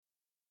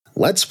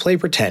Let's Play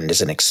Pretend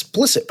is an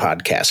explicit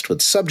podcast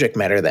with subject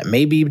matter that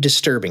may be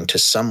disturbing to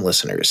some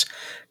listeners.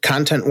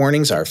 Content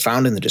warnings are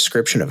found in the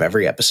description of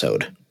every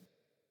episode.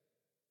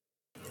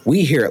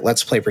 We here at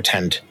Let's Play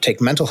Pretend take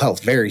mental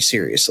health very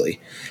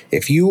seriously.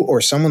 If you or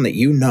someone that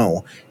you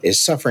know is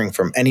suffering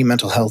from any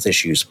mental health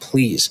issues,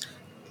 please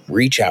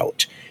reach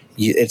out.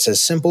 It's as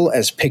simple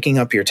as picking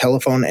up your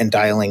telephone and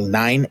dialing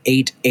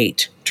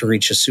 988 to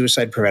reach a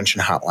suicide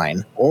prevention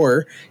hotline.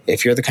 Or,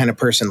 if you're the kind of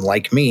person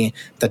like me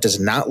that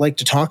does not like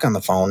to talk on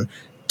the phone,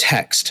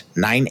 text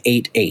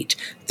 988.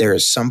 There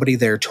is somebody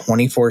there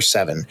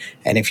 24/7.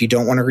 And if you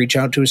don't want to reach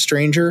out to a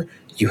stranger,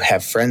 you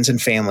have friends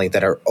and family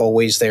that are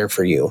always there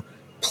for you.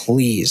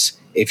 Please,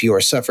 if you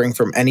are suffering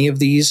from any of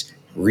these,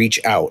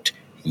 reach out.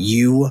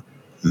 You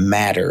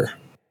matter.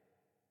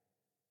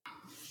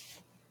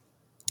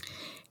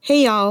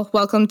 Hey y'all,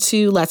 welcome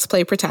to Let's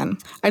Play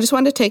Pretend. I just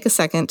wanted to take a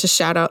second to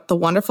shout out the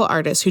wonderful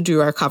artist who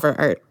drew our cover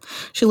art.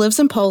 She lives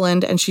in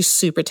Poland and she's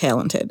super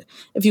talented.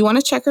 If you want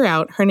to check her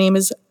out, her name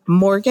is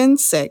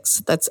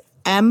Morgan6, that's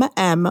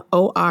MMORGAN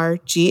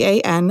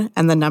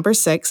and the number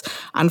 6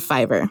 on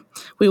Fiverr.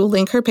 We will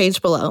link her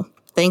page below.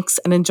 Thanks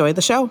and enjoy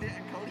the show.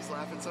 Cody's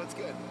laughing, so it's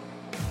good.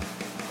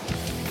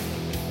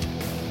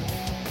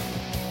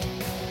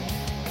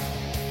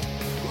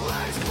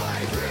 Let's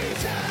play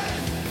pretend.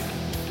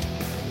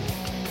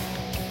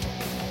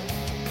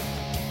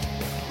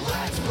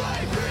 Let's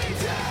play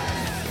pretend.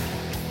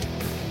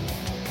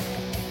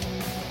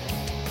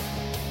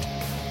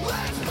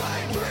 Let's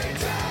play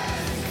pretend.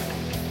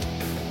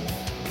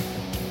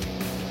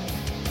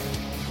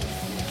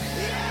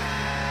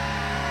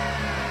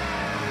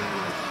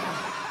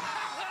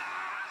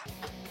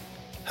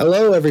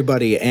 Hello,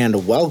 everybody,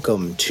 and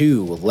welcome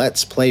to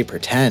Let's Play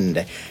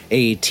Pretend,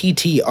 a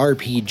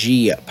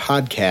TTRPG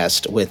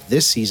podcast with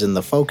this season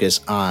the focus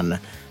on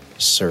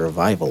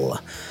survival.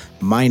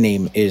 My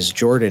name is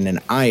Jordan, and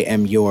I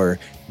am your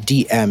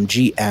DM,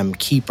 GM,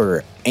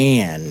 keeper,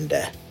 and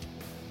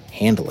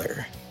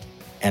handler.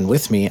 And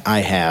with me, I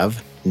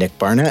have Nick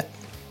Barnett.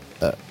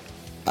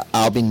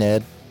 I'll be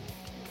Ned.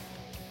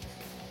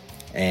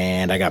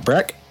 And I got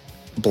Breck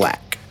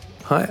Black.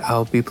 Hi,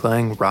 I'll be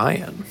playing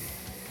Ryan.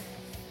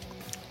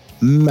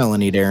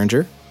 Melanie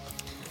Derringer.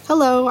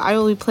 Hello, I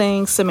will be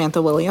playing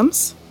Samantha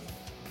Williams.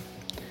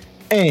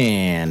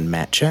 And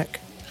Matt Check.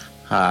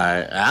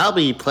 Hi, I'll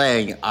be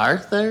playing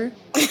Arthur.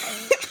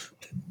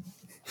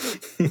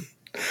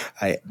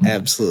 I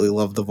absolutely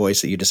love the voice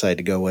that you decided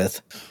to go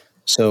with.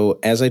 So,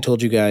 as I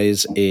told you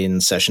guys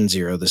in session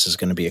 0, this is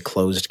going to be a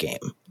closed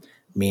game.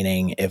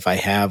 Meaning, if I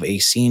have a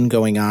scene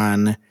going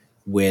on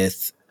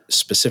with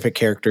specific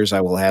characters,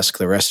 I will ask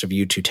the rest of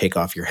you to take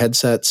off your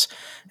headsets,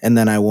 and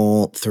then I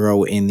will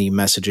throw in the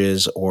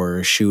messages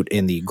or shoot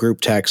in the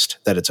group text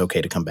that it's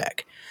okay to come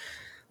back.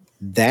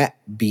 That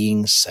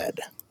being said,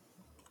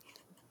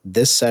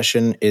 this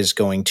session is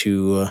going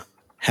to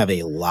have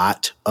a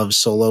lot of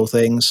solo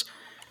things,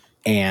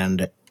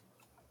 and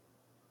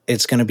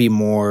it's going to be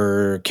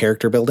more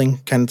character building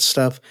kind of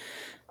stuff.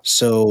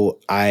 So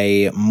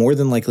I more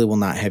than likely will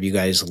not have you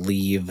guys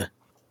leave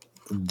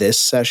this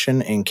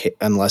session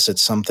unless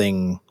it's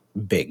something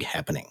big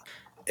happening.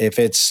 If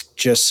it's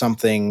just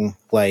something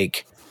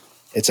like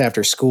it's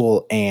after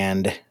school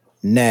and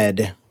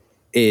Ned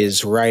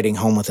is riding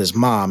home with his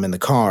mom in the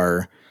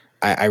car,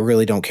 I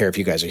really don't care if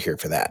you guys are here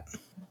for that.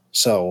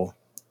 So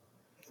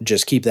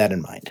just keep that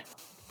in mind.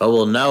 But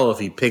we'll know if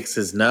he picks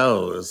his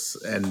nose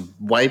and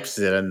wipes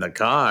it in the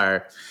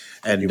car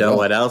and no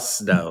one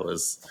else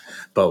knows.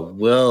 But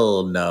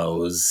Will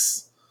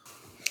knows.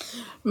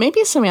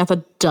 Maybe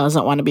Samantha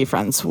doesn't want to be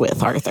friends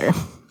with Arthur.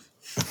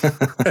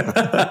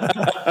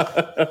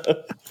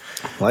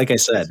 Like I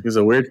said, He's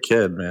a weird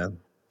kid, man.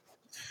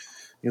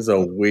 He's a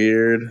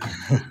weird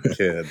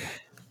kid.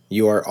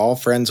 you are all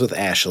friends with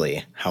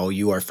Ashley. How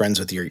you are friends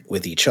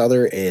with each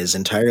other is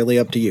entirely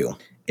up to you.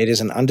 It is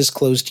an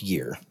undisclosed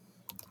year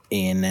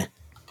in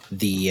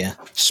the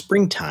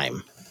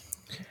springtime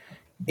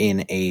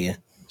in a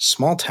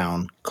small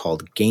town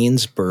called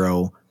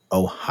Gainesboro,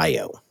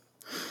 Ohio.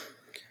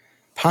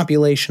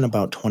 Population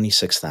about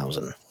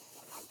 26,000.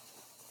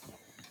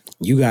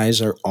 You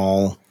guys are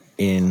all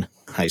in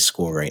high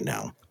school right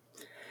now.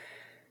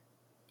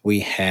 We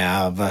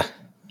have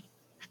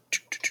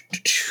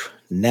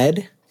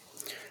Ned,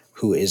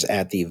 who is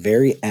at the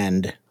very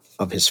end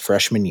of his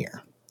freshman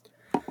year.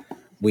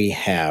 We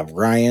have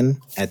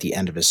Ryan at the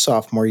end of his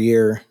sophomore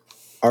year.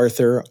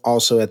 Arthur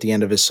also at the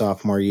end of his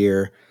sophomore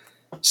year.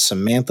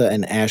 Samantha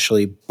and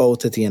Ashley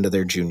both at the end of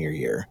their junior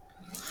year.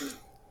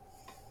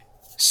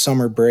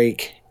 Summer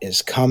break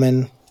is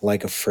coming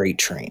like a freight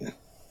train.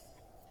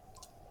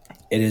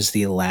 It is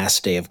the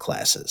last day of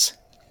classes.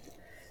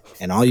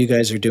 And all you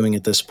guys are doing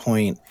at this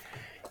point,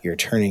 you're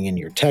turning in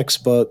your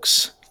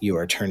textbooks, you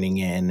are turning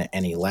in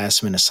any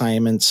last-minute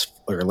assignments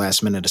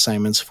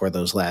for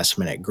those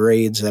last-minute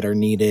grades that are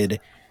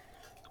needed.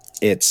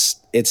 It's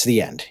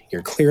the end.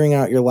 You're clearing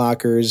out your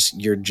lockers,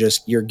 you're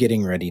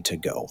getting ready to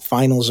go.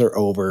 Finals are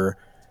over,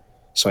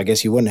 so I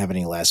guess you wouldn't have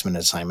any last-minute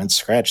assignments.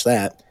 Scratch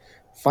that.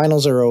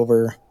 Finals are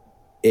over.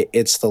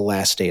 it's the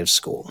last day of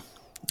school.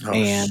 Oh,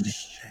 And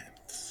shit.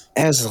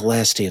 as the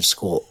last day of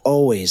school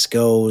always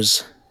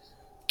goes,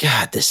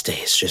 God, this day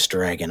is just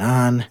dragging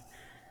on.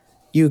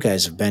 You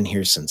guys have been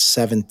here since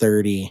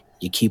 7:30.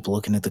 You keep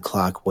looking at the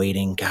clock,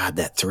 waiting. God,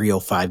 that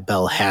 3:05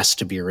 bell has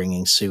to be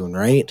ringing soon,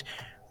 right?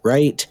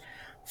 Right?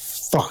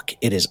 Fuck,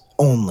 it is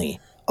only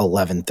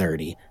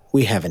 11:30.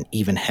 We haven't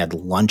even had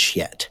lunch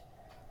yet.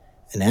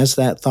 And as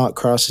that thought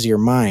crosses your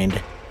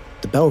mind,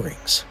 the bell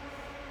rings.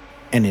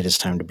 And it is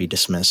time to be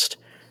dismissed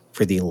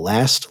for the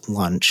last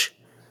lunch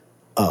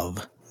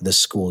of the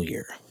school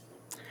year.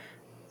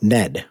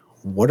 Ned,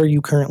 what are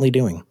you currently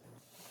doing?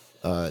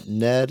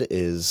 Ned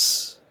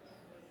is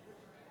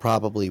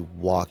probably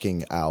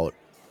walking out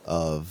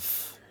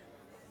of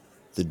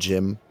the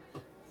gym.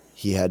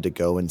 He had to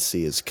go and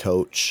see his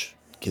coach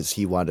because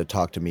he wanted to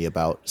talk to me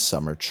about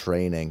summer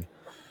training.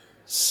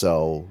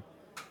 So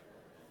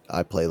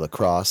I play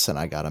lacrosse and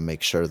I got to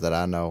make sure that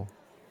I know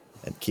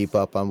and keep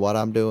up on what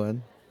I'm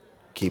doing,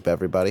 keep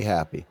everybody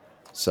happy.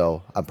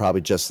 So I'm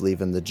probably just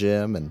leaving the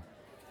gym and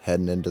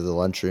heading into the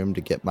lunchroom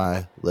to get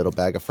my little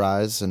bag of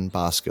fries and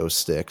Bosco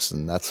sticks,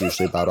 and that's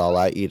usually about all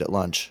I eat at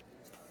lunch.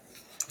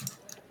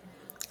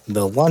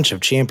 The lunch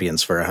of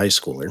champions for a high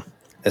schooler,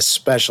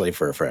 especially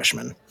for a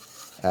freshman.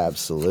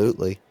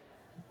 Absolutely.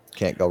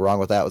 Can't go wrong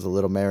with that with a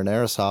little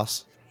marinara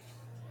sauce.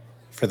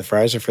 For the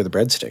fries or for the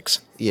breadsticks?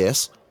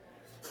 Yes.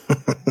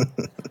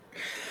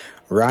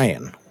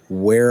 Ryan,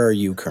 where are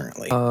you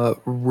currently?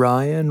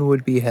 Ryan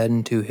would be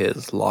heading to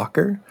his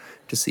locker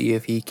to see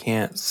if he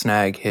can't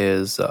snag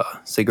his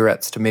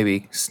cigarettes to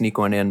maybe sneak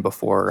one in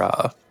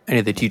before any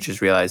of the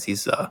teachers realize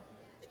he's,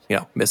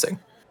 missing.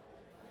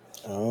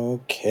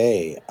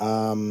 Okay.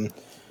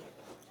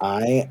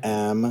 I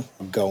am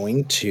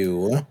going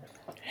to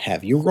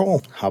have you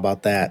roll. How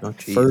about that? Oh,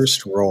 geez.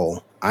 First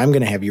roll. I'm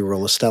going to have you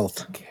roll a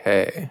stealth.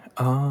 Okay.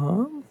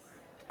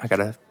 I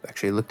gotta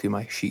actually look through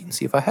my sheet and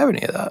see if I have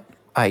any of that.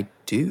 I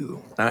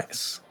do.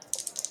 Nice.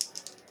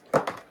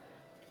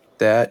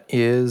 That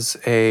is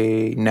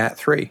a nat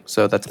 3,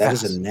 so that's a That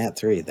pass. is a nat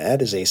 3.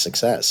 That is a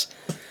success.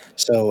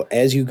 So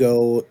as you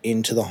go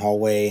into the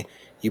hallway,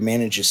 you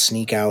manage to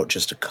sneak out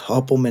just a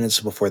couple minutes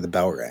before the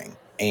bell rang.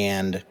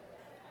 And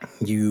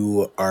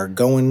you are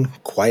going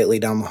quietly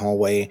down the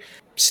hallway,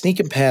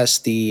 sneaking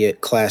past the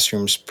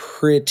classrooms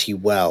pretty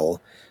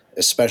well,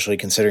 especially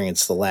considering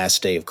it's the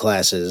last day of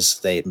classes.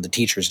 The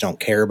teachers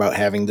don't care about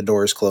having the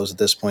doors closed at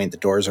this point. The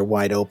doors are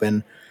wide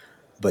open.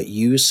 But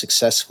you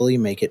successfully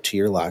make it to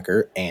your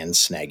locker and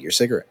snag your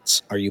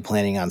cigarettes. Are you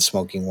planning on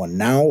smoking one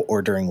now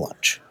or during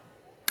lunch?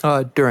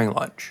 During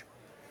lunch.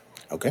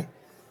 Okay.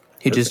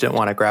 He just didn't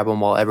want to grab them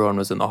while everyone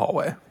was in the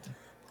hallway.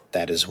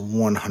 That is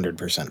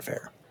 100%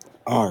 fair.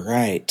 All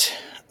right.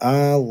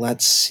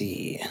 Let's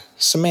see.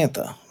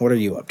 Samantha, what are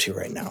you up to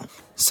right now?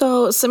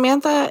 So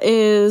Samantha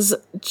is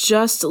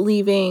just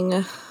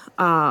leaving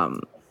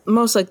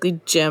most likely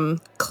gym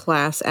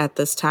class at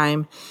this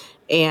time,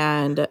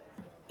 and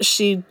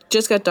she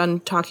just got done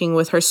talking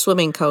with her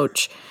swimming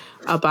coach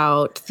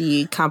about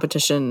the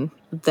competition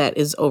that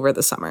is over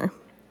the summer.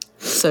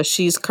 So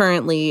she's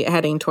currently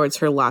heading towards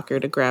her locker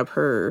to grab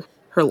her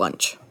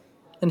lunch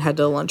and head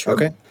to the lunchroom.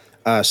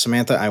 Okay.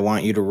 Samantha, I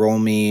want you to roll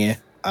me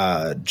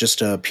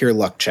just a pure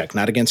luck check,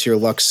 not against your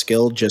luck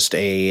skill, just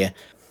a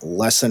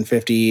less than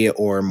 50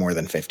 or more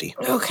than 50.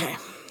 Okay.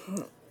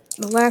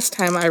 The last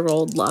time I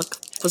rolled luck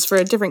was for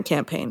a different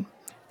campaign,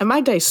 and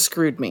my dice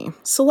screwed me.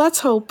 So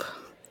let's hope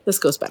this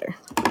goes better.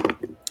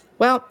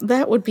 Well,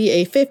 that would be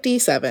a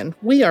 57.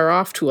 We are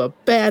off to a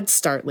bad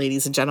start,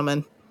 ladies and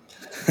gentlemen.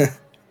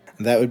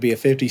 That would be a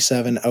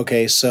 57.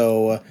 Okay,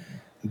 so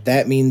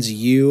that means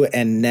you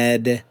and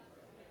Ned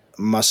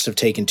must have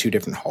taken two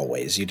different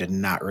hallways. You did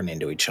not run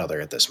into each other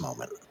at this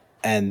moment.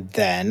 And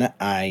then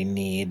I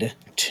need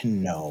to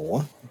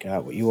know,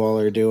 got what you all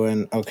are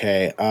doing.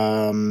 Okay,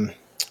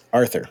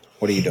 Arthur,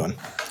 what are you doing?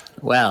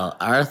 Well,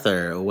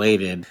 Arthur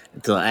waited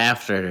until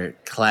after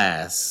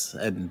class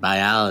and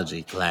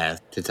biology class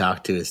to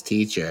talk to his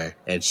teacher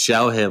and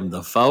show him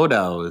the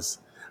photos,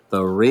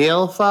 the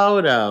real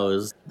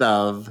photos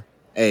of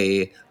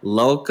a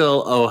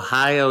local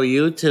Ohio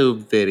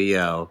YouTube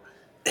video.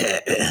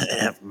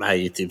 My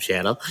YouTube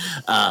channel.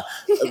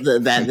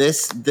 That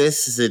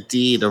this is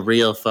indeed a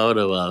real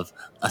photo of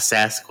a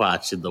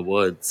Sasquatch in the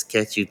woods.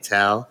 Can't you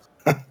tell?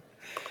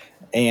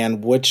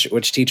 And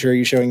which teacher are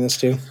you showing this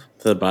to?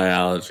 The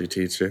biology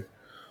teacher.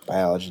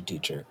 Biology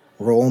teacher.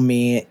 Roll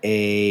me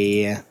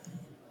a...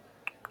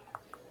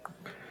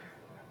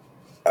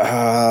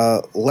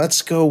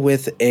 let's go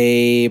with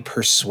a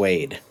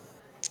persuade.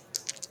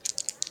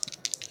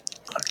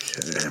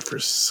 Okay,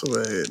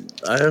 persuade.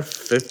 I have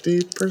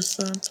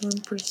 50%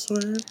 on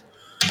persuade.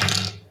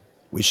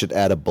 We should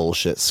add a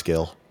bullshit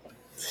skill.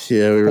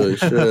 Yeah, we really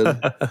should.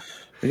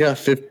 I got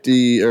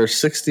 50 or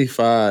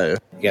 65.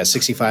 You got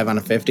 65 on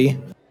a 50?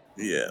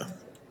 Yeah.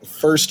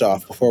 First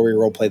off, before we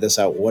roleplay this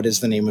out, what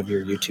is the name of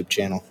your YouTube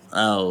channel?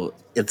 Oh,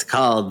 it's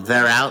called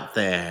They're Out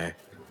There.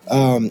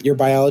 Your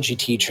biology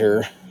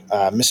teacher,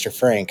 Mr.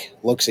 Frank,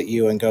 looks at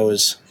you and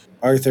goes,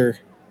 Arthur,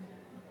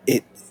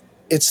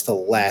 It's the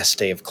last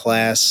day of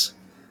class.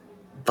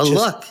 But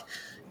look,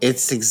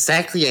 it's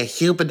exactly a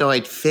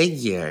humanoid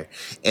figure,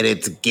 and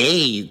its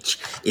gauge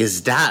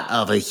is that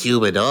of a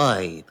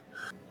humanoid.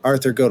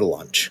 Arthur, go to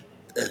lunch.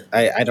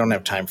 I don't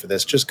have time for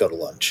this. Just go to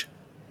lunch.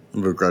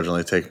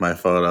 Begrudgingly take my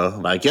photo.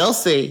 Like, you'll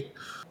see.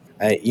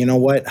 You know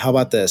what? How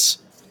about this?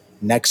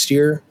 Next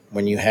year,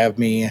 when you have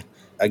me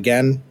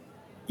again,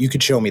 you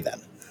could show me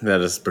then.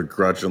 That is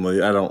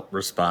begrudgingly. I don't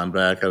respond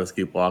back. I just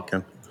keep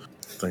walking.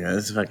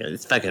 It's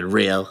fucking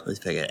real. This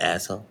fucking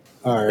asshole.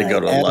 All They right. go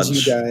to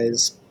lunch.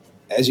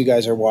 As you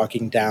guys are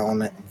walking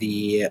down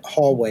the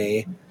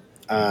hallway,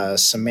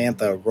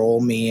 Samantha, roll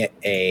me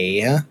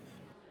a.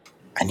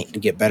 I need to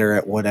get better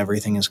at what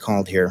everything is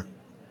called here.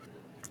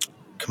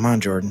 Come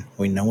on, Jordan.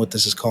 We know what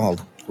this is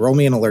called. Roll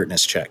me an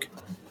alertness check.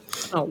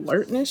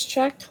 Alertness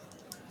check?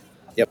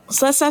 Yep.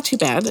 So that's not too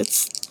bad.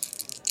 It's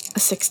a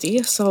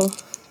 60, so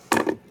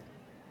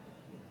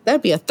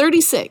that'd be a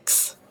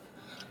 36.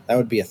 That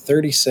would be a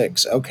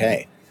 36.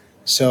 Okay.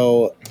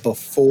 So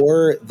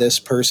before this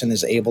person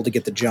is able to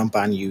get the jump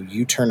on you,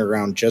 you turn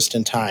around just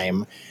in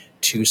time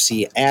to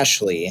see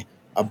Ashley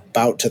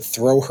about to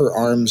throw her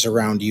arms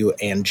around you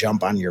and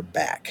jump on your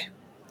back.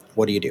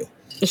 What do you do?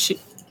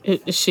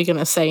 Is she going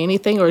to say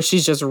anything, or is she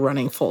just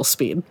running full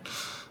speed?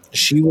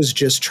 She was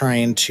just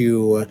trying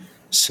to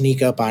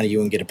sneak up on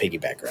you and get a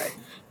piggyback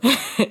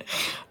ride.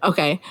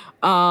 Okay.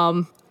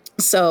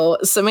 So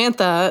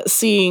Samantha,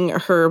 seeing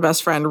her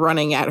best friend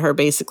running at her,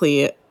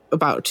 basically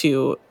about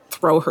to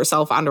throw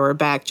herself onto her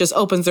back, just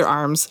opens her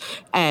arms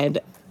and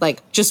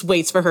just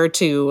waits for her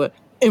to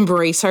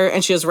embrace her,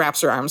 and she just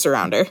wraps her arms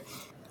around her.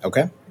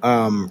 Okay.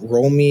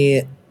 Roll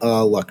me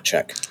a luck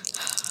check.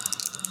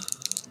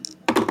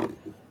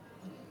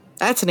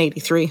 That's an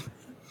 83.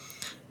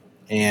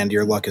 And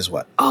your luck is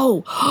what?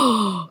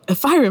 Oh,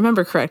 if I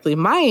remember correctly,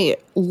 my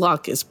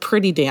luck is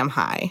pretty damn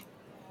high.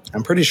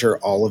 I'm pretty sure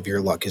all of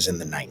your luck is in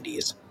the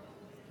 90s.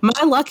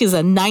 My luck is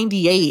a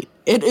 98.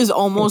 It is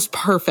almost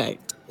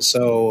perfect.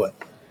 So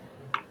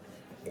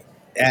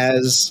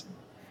as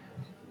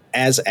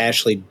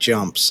Ashley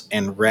jumps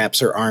and wraps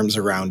her arms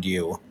around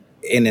you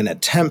in an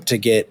attempt to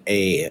get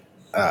a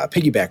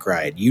piggyback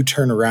ride, you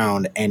turn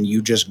around and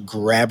you just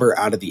grab her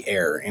out of the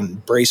air and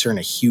embrace her in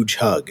a huge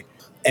hug.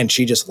 And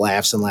she just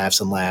laughs and laughs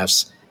and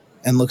laughs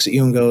and looks at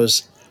you and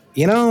goes,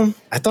 you know,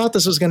 I thought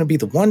this was going to be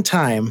the one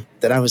time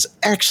that I was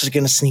actually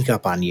going to sneak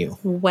up on you.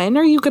 When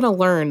are you going to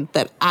learn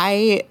that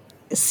I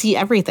see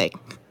everything?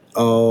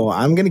 Oh,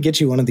 I'm going to get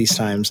you one of these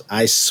times.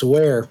 I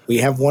swear, we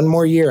have one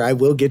more year. I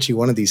will get you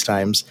one of these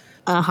times.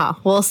 Uh-huh.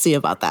 We'll see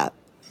about that.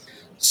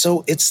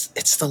 So it's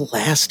the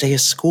last day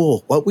of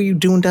school. What were you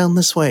doing down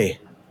this way?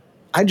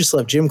 I just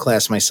left gym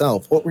class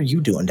myself. What were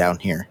you doing down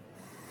here?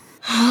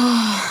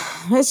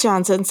 Miss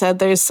Johnson said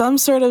there's some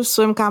sort of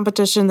swim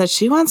competition that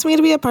she wants me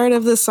to be a part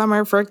of this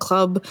summer for a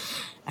club.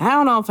 I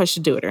don't know if I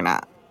should do it or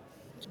not.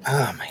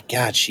 Oh my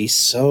God, she's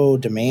so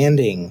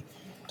demanding.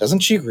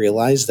 Doesn't she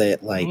realize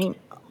that,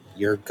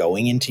 you're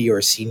going into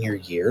your senior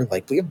year?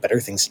 We have better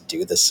things to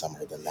do this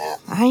summer than that.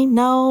 I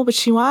know, but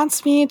she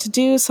wants me to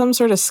do some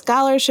sort of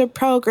scholarship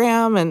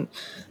program, and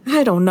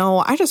I don't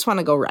know. I just want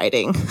to go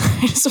riding.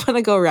 I just want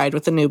to go ride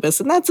with Anubis,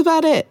 and that's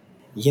about it.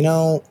 You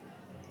know,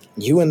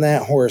 you and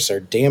that horse are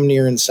damn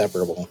near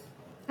inseparable.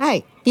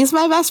 Hi, he's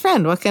my best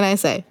friend. What can I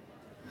say?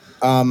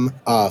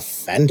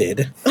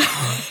 Offended.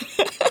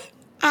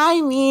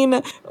 I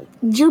mean,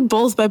 you're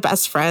both my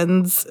best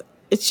friends.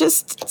 It's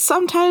just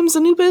sometimes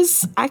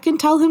Anubis, I can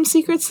tell him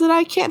secrets that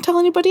I can't tell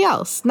anybody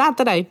else. Not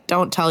that I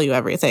don't tell you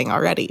everything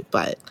already,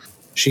 but...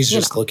 She's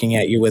just looking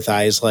at you with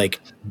eyes like,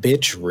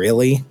 bitch,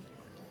 really?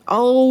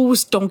 Oh,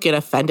 don't get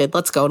offended.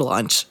 Let's go to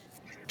lunch.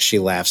 She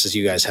laughs as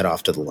you guys head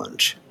off to the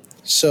lunch.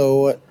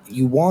 So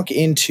you walk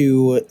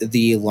into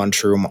the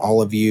lunchroom,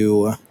 all of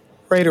you,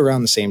 right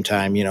around the same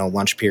time. You know,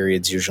 lunch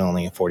period's usually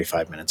only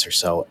 45 minutes or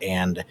so,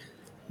 and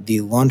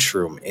the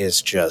lunchroom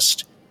is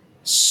just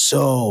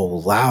so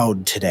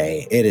loud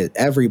today.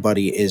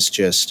 Everybody is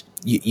just,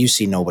 you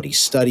see nobody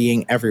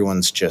studying.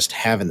 Everyone's just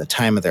having the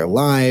time of their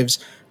lives.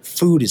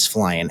 Food is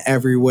flying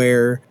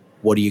everywhere.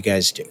 What do you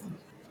guys do?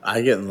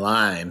 I get in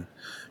line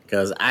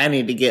because I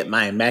need to get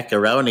my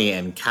macaroni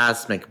and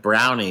cosmic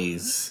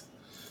brownies.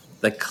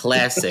 The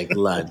classic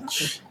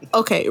lunch.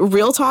 Okay,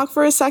 real talk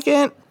for a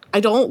second. I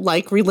don't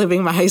like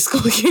reliving my high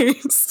school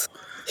years.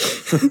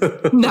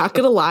 Not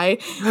gonna lie,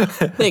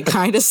 they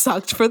kind of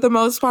sucked for the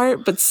most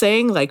part, but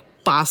saying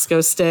Bosco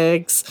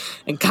sticks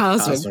and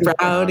cosmic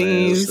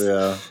brownies,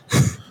 yeah.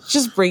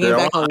 just bringing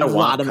back a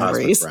lot of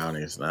memories.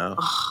 Brownies now.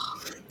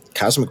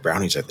 Cosmic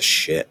brownies are the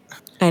shit.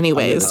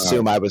 Anyways, I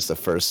assume I was the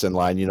first in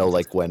line. You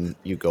know, when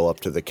you go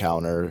up to the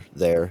counter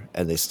there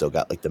and they still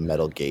got the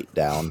metal gate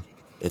down.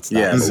 It's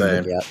not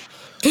open yet.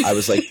 I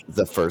was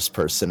the first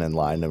person in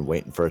line and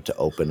waiting for it to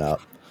open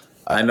up.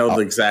 I know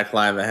the exact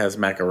line that has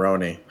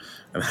macaroni,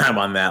 and I'm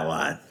on that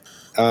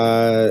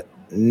line.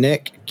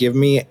 Nick, give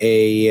me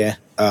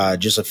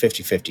just a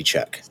 50-50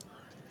 check.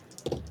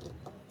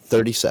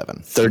 37.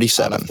 On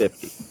a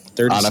 50.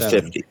 37. On a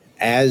 50.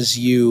 As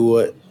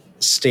you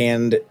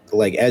stand,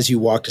 like as you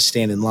walk to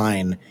stand in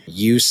line,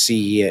 you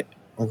see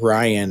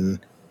Ryan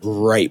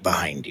right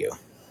behind you.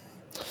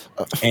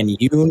 And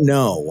you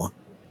know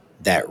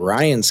that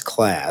Ryan's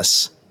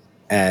class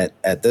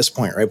at this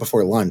point, right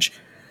before lunch,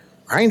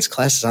 Ryan's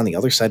class is on the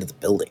other side of the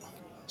building.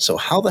 So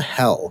how the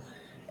hell,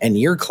 and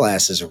your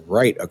class is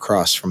right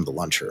across from the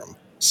lunchroom.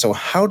 So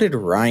how did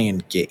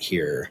Ryan get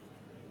here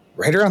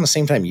right around the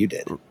same time you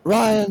did?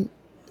 Ryan,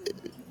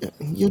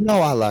 you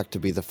know I like to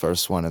be the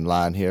first one in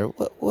line here.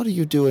 What are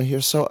you doing here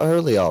so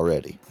early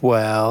already?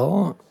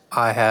 Well,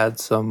 I had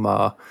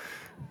some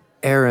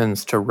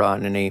errands to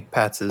run, and he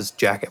pats his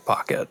jacket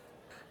pocket.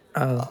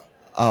 I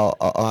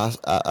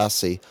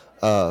see.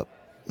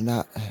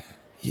 Not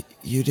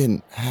you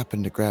didn't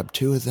happen to grab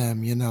two of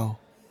them,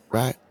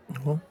 right?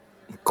 Well,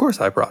 of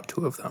course I brought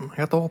two of them. I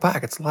got the whole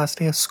pack. It's the last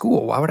day of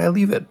school. Why would I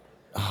leave it?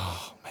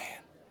 Oh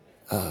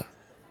man.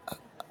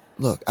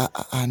 Look,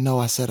 I know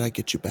I said I'd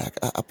get you back.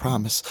 I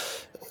promise.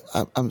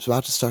 I'm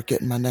about to start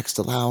getting my next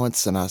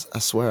allowance, and I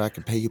swear I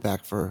can pay you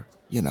back for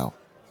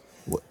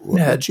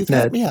what you've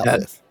helped me out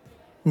with.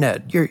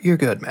 Ned, you're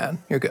good, man.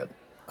 You're good.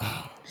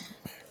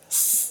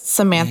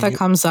 Samantha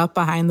comes up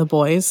behind the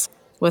boys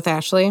with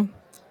Ashley,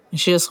 and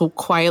she just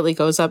quietly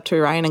goes up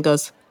to Ryan and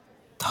goes,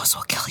 "Those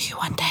will kill you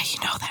one day. You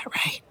know that,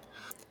 right?"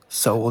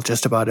 So will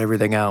just about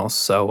everything else.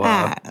 So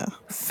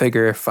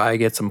figure if I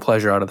get some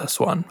pleasure out of this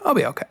one, I'll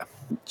be okay.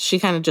 She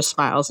kind of just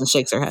smiles and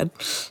shakes her head.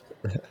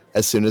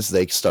 As soon as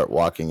they start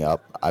walking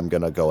up, I'm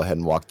going to go ahead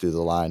and walk through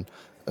the line.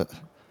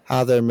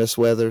 Hi there, Miss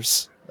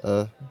Weathers.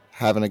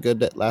 Having a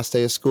good last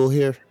day of school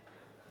here?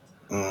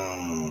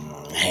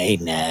 Hey,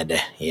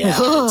 Ned. Yeah,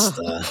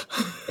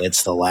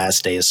 it's the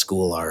last day of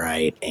school, all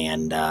right,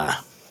 and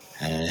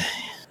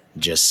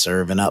just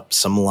serving up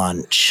some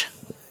lunch.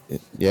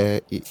 Yeah,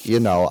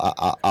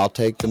 I'll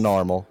take the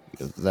normal.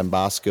 Them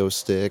Bosco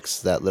sticks,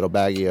 that little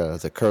baggie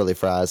of the curly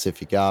fries if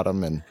you got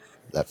them, and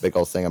that big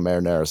old thing of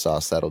marinara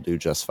sauce. That'll do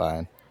just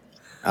fine.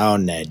 Oh,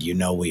 Ned, you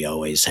know we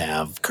always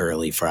have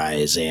curly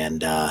fries,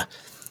 and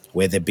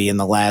with it being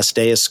the last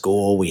day of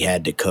school, we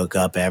had to cook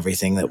up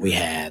everything that we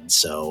had,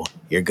 so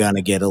you're going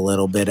to get a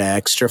little bit of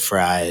extra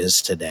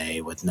fries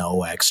today with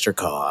no extra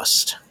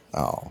cost.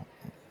 Oh,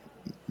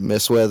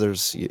 Miss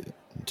Weathers,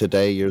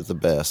 today you're the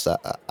best.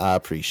 I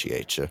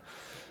appreciate you.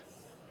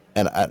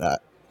 And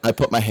I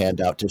put my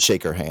hand out to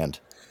shake her hand.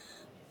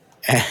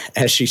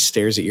 As she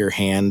stares at your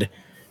hand,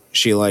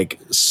 she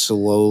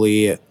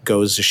slowly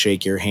goes to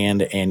shake your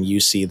hand, and you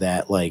see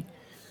that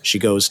she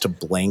goes to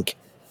blink,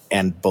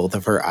 and both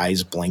of her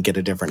eyes blink at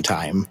a different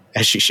time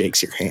as she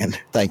shakes your hand.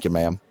 Thank you,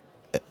 ma'am.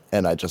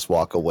 And I just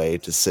walk away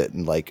to sit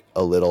in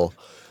a little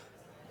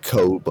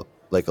cube,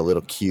 a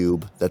little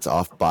cube that's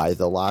off by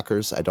the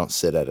lockers. I don't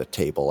sit at a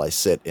table. I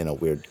sit in a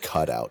weird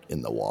cutout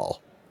in the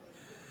wall.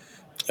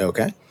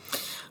 Okay.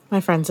 My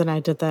friends and I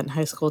did that in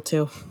high school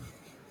too.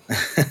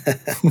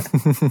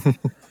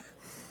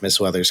 Miss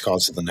Weathers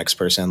calls to the next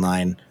person in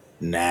line.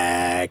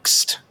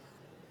 Next.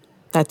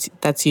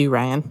 That's you,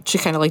 Ryan. She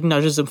kind of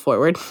nudges him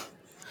forward.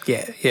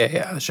 Yeah.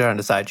 I was trying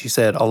to decide. She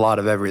said a lot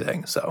of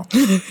everything, so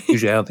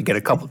usually I have to get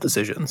a couple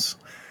decisions.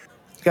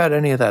 Got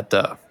any of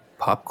that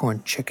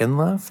popcorn chicken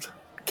left?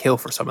 Kill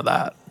for some of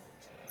that.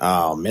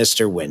 Oh,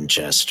 Mr.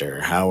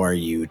 Winchester, how are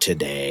you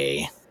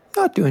today?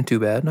 Not doing too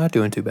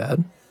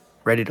bad.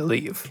 Ready to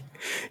leave.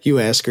 You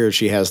ask her if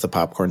she has the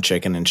popcorn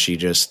chicken, and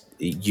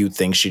you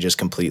think she just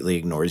completely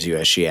ignores you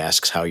as she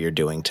asks how you're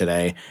doing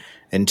today,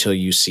 until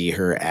you see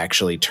her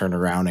actually turn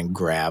around and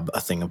grab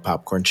a thing of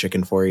popcorn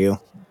chicken for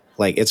you.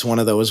 It's one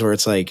of those where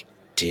it's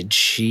did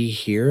she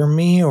hear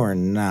me or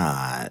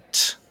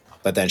not?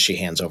 But then she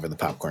hands over the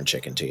popcorn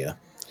chicken to you.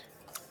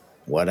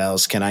 What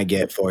else can I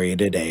get for you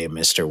today,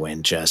 Mr.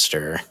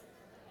 Winchester?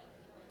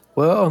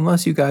 Well,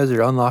 unless you guys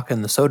are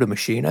unlocking the soda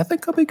machine, I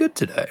think I'll be good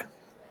today.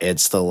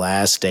 It's the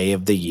last day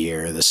of the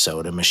year. The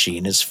soda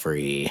machine is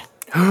free.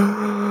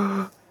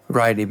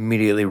 Ryan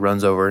immediately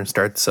runs over and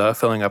starts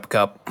filling up a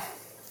cup.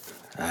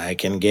 I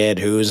can get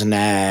who's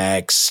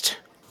next.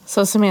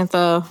 So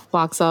Samantha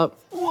walks up.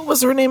 What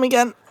was her name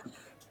again?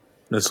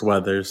 Miss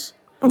Weathers.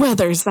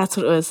 Weathers, that's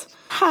what it was.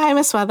 Hi,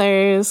 Miss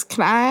Weathers.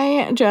 Can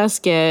I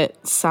just get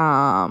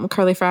some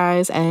curly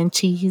fries and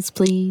cheese,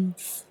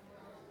 please?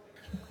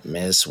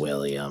 Miss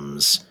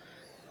Williams,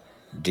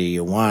 do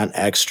you want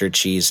extra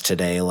cheese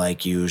today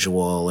like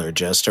usual, or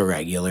just a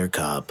regular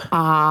cup?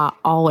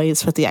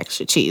 Always with the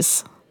extra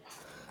cheese.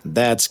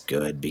 That's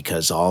good,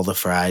 because all the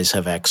fries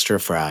have extra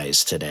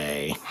fries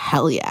today.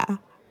 Hell yeah.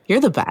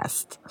 You're the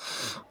best.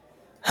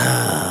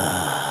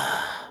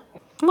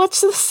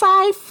 What's the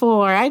sigh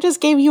for? I just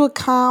gave you a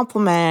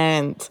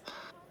compliment.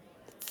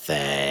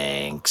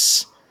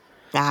 Thanks.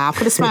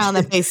 Put a smile on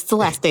that face. It's the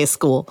last day of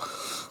school.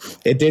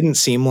 It didn't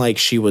seem like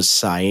she was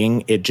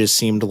sighing. It just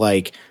seemed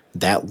like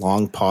that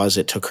long pause,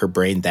 it took her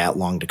brain that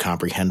long to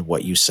comprehend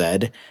what you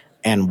said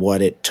and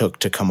what it took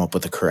to come up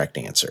with the correct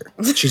answer.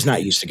 She's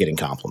not used to getting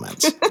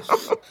compliments.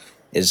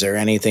 Is there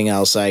anything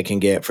else I can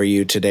get for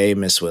you today,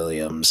 Miss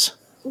Williams?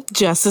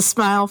 Just a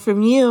smile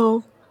from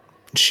you.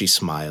 She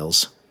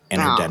smiles, and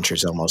her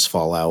dentures almost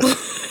fall out.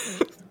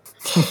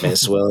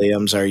 Miss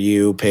Williams, are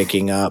you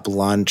picking up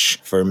lunch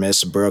for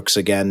Miss Brooks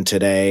again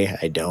today?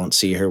 I don't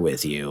see her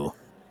with you.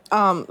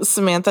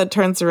 Samantha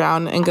turns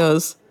around and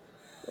goes,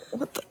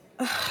 "What the?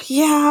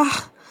 Yeah,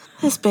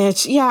 this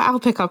bitch. Yeah, I'll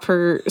pick up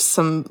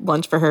some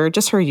lunch for her,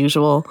 just her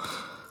usual."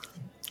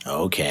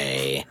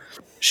 Okay.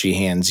 She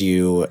hands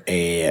you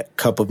a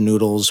cup of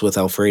noodles with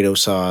Alfredo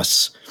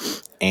sauce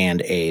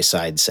and a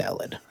side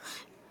salad.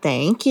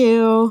 Thank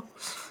you.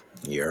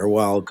 You're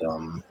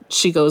welcome.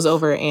 She goes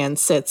over and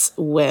sits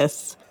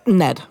with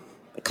Ned.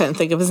 I couldn't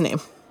think of his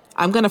name.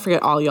 I'm going to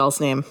forget all y'all's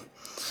name.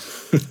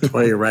 That's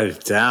why you write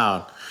it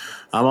down.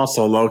 I'm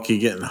also low-key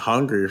getting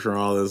hungry from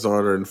all this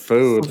ordering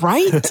food.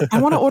 Right?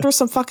 I want to order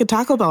some fucking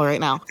Taco Bell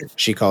right now.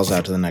 She calls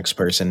out to the next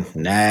person.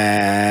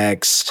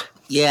 Next.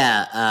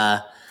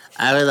 Yeah,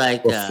 I would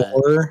like...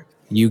 Before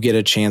you get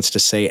a chance to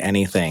say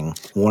anything,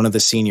 one of the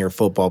senior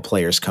football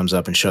players comes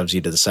up and shoves you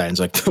to the side and is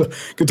like,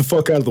 get the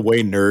fuck out of the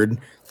way, nerd.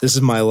 This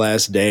is my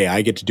last day.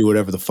 I get to do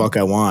whatever the fuck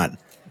I want.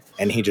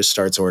 And he just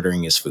starts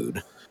ordering his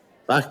food.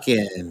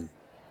 Fucking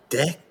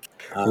dick.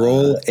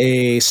 Roll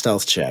a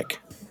stealth check.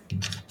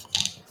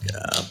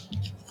 Yeah.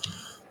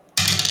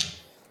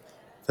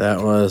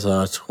 That was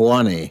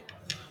 20.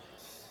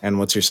 And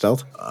what's your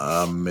stealth?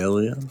 A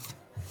million.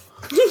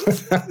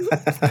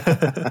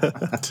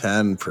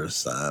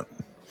 10%.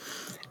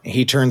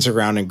 He turns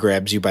around and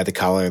grabs you by the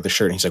collar of the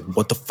shirt. And he's like,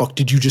 what the fuck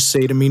did you just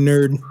say to me,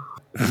 nerd?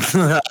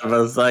 I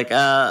was like,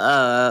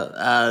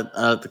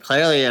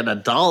 clearly an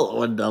adult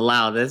wouldn't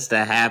allow this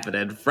to happen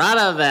in front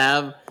of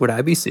them. Would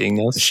I be seeing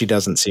this? She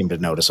doesn't seem to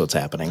notice what's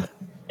happening.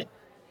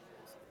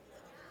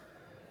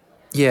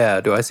 Yeah,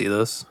 do I see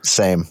this?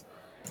 Same.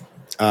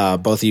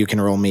 Both of you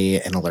can roll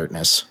me an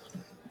alertness.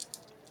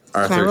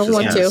 Arthur's roll just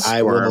one, kind too? of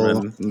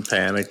squirming and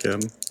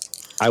panicking.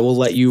 I will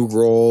let you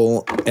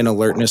roll an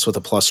alertness with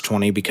a plus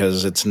 20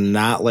 because it's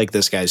not like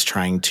this guy's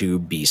trying to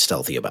be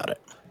stealthy about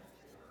it.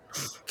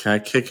 Can I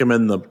kick him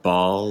in the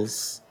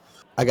balls?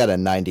 I got a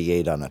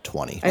 98 on a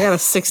 20. I got a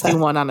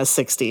 61 on a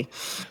 60.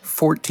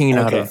 14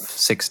 out Okay. of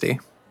 60.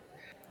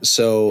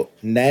 So,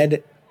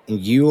 Ned,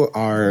 you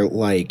are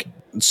like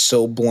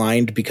so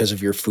blind because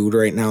of your food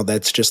right now.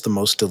 That's just the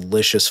most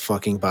delicious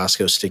fucking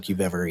Bosco stick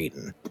you've ever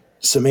eaten.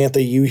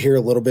 Samantha, you hear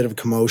a little bit of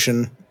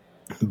commotion,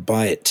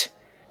 but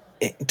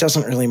it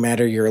doesn't really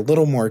matter. You're a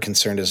little more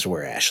concerned as to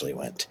where Ashley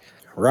went.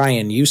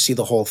 Ryan, you see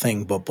the whole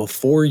thing, but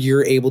before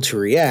you're able to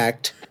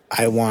react,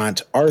 I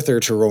want Arthur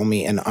to roll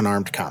me an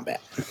unarmed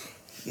combat.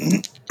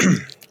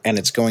 And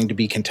it's going to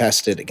be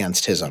contested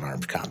against his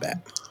unarmed combat.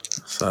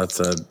 So that's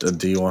a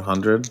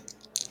D100.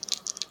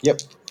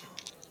 Yep.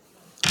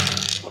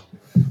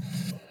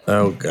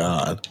 Oh,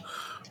 God.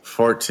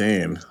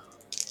 14.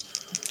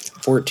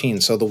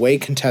 14. So the way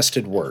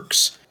contested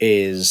works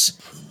is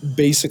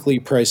basically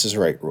Price is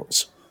Right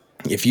rules.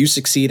 If you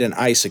succeed and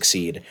I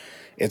succeed,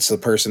 it's the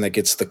person that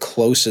gets the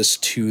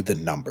closest to the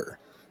number.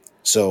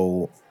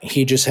 So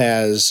he just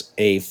has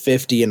a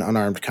 50 in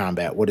unarmed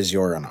combat. What is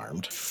your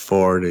unarmed?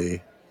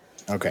 40.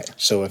 Okay,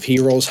 so if he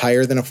rolls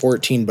higher than a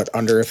 14 but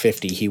under a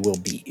 50, he will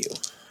beat you.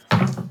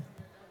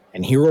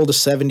 And he rolled a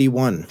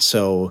 71.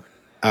 So,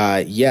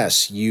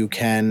 yes, you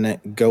can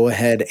go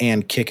ahead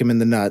and kick him in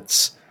the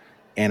nuts.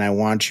 And I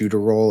want you to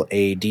roll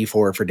a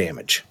d4 for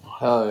damage.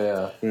 Hell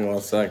yeah. Give me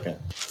 1 second.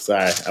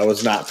 Sorry, I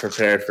was not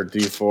prepared for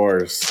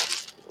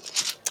D4s.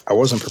 I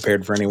wasn't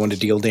prepared for anyone to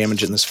deal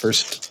damage in this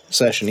first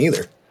session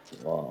either.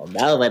 Well,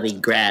 nobody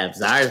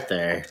grabs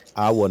Arthur.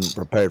 I wasn't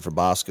prepared for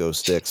Bosco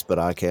sticks, but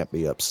I can't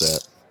be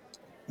upset.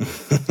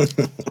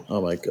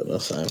 Oh my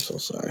goodness, I'm so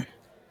sorry.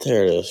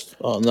 There it is.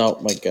 Oh no,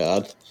 my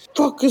God.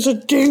 Fuck is a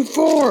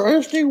D4? I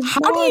just need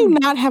How do you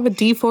not have a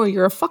D4?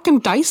 You're a fucking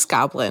dice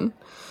goblin.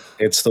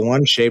 It's the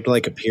one shaped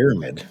like a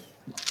pyramid.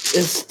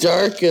 It's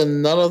dark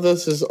and none of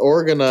this is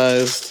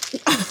organized.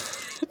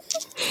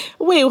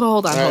 Wait,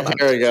 hold on, All hold right, on.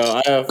 here we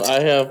go. I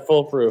have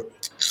full proof.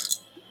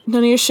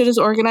 None of your shit is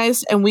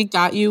organized, and we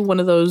got you one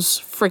of those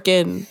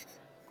freaking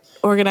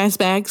organized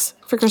bags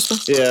for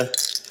Christmas. Yeah.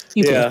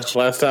 You Yeah, bitch.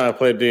 last time I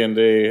played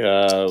D&D,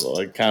 I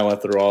kind of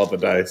went through all the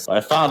dice.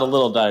 I found a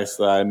little dice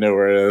that I knew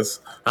where it is.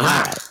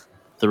 Aha!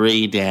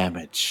 3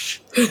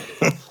 damage.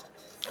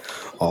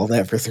 All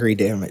that for 3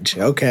 damage.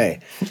 Okay.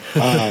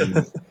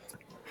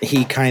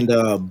 He kind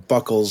of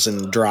buckles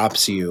and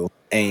drops you,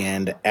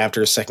 and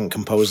after a second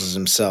composes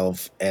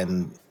himself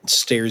and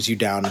stares you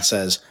down and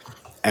says,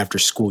 after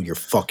school, you're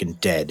fucking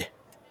dead.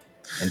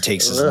 And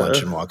takes his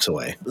lunch and walks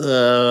away.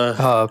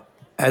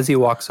 As he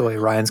walks away,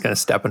 Ryan's going to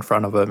step in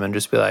front of him and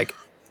just be like,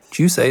 did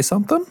you say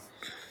something?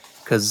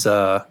 Because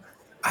I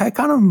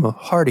kind of am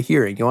hard of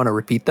hearing. You want to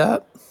repeat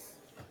that?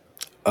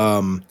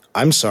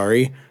 I'm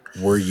sorry.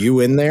 Were you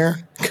in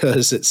there?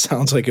 Because it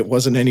sounds like it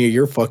wasn't any of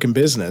your fucking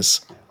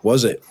business.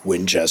 Was it,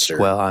 Winchester?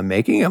 Well, I'm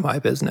making it my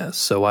business,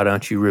 so why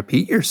don't you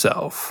repeat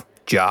yourself,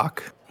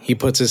 jock? He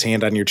puts his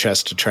hand on your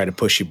chest to try to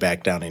push you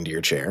back down into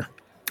your chair.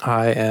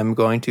 I am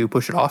going to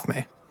push it off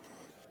me.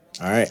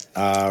 All right.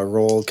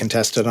 Roll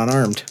contested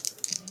unarmed.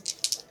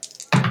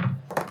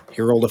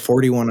 He rolled a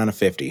 41 on a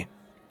 50.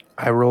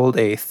 I rolled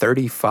a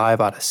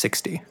 35 out of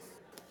 60.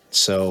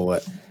 So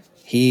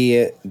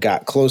He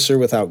got closer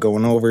without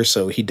going over,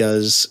 so he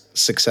does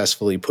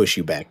successfully push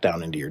you back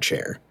down into your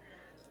chair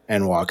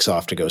and walks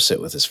off to go sit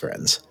with his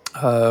friends.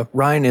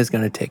 Ryan is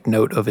going to take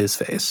note of his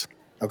face.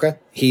 Okay.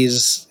 He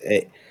is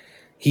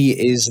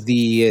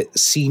the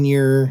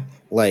senior,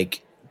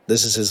 like,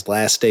 this is his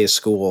last day of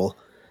school.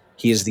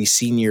 He is the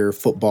senior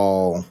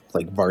football,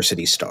 like,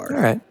 varsity star.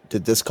 All right.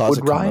 Did this cause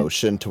Would a Ryan-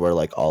 commotion to where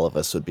like all of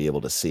us would be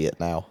able to see it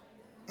now?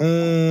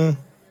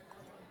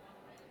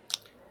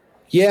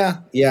 Yeah,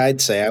 I'd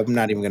say. I'm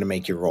not even going to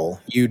make you roll.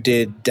 You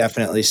did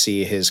definitely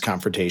see his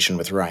confrontation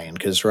with Ryan,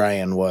 because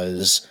Ryan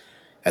was,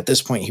 at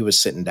this point, he was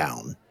sitting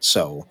down.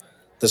 So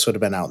this would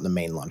have been out in the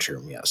main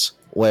lunchroom, yes.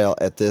 Well,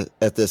 at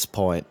this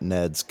point,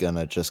 Ned's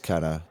gonna just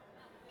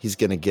he's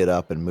gonna get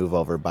up and move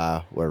over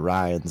by where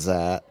Ryan's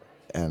at,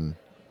 and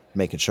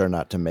making sure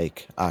not to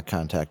make eye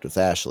contact with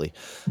Ashley.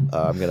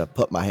 I'm gonna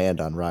put my hand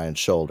on Ryan's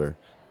shoulder.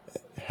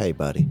 Hey,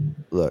 buddy,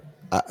 look,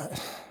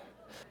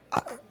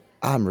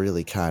 I'm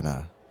really kind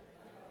of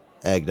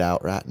egged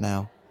out right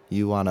now.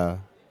 You wanna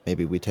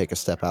maybe we take a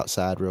step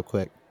outside real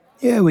quick?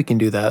 Yeah, we can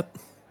do that.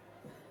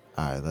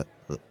 All right,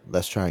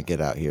 let's try and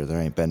get out here. There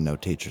ain't been no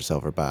teachers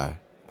over by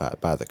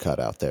the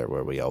cutout there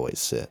where we always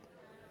sit.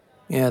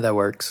 Yeah, that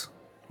works.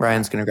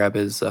 Ryan's going to grab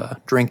his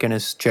drink and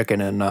his chicken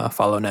and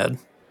follow Ned.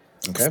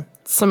 Okay.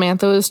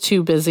 Samantha was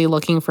too busy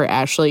looking for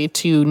Ashley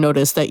to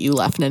notice that you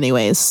left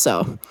anyways,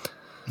 so.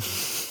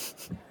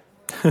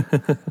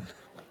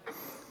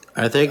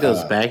 Arthur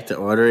goes back to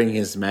ordering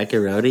his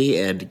macaroni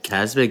and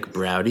cosmic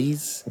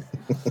brownies.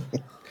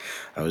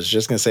 I was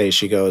just going to say,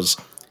 she goes,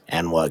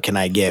 and what can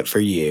I get for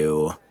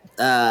you?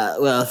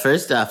 Well,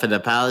 first off, an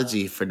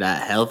apology for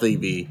not helping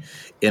me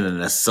in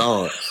an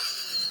assault.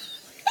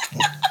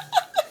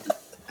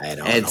 I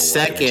don't And know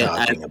second, what you're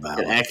I talking want about.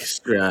 an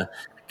extra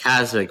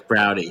cosmic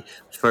brownie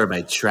for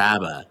my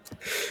trauma.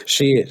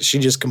 She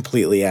just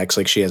completely acts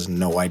like she has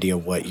no idea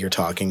what you're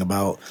talking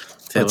about.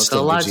 That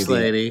Typical lunch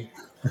lady.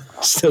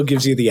 Still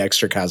gives you the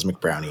extra cosmic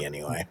brownie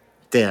anyway.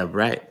 Damn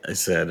right, I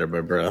said under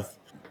my breath.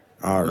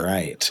 All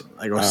right.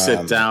 I go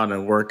sit down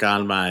and work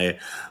on my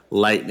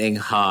Lightning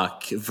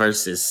Hawk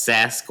versus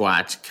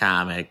Sasquatch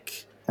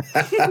comic.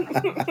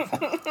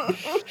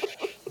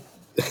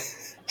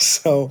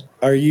 So,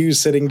 are you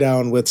sitting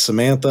down with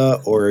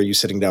Samantha, or are you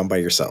sitting down by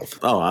yourself?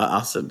 Oh,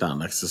 I'll sit down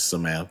next to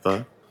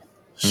Samantha.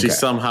 She Okay.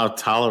 somehow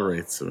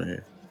tolerates me.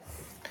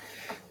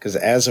 Because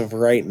as of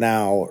right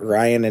now,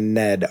 Ryan and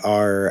Ned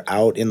are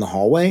out in the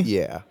hallway.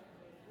 Yeah.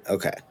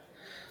 Okay.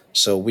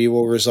 So we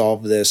will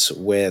resolve this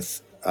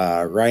with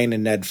Ryan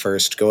and Ned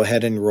first. Go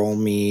ahead and roll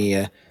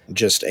me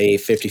just a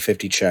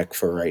 50-50 check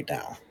for right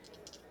now.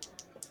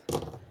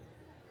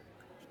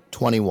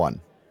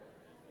 21.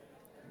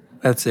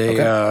 That's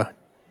a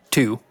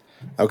 2.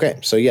 Okay,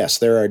 so yes,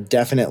 there are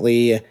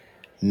definitely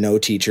no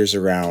teachers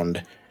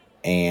around,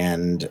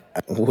 and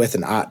with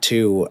an ot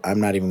 2, I'm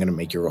not even going to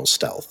make you roll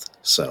stealth.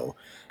 So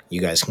you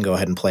guys can go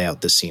ahead and play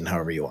out this scene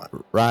however you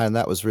want. Ryan,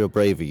 that was real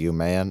brave of you,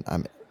 man.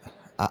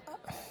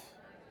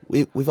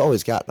 We've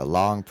always gotten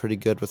along pretty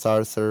good with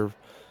Arthur,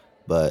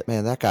 but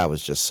man, that guy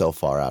was just so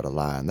far out of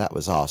line. That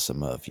was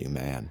awesome of you,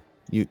 man.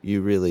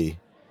 You really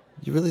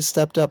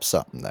stepped up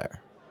something there.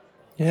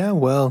 Yeah,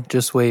 well,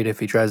 just wait if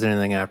he tries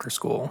anything after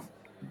school.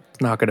 It's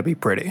not going to be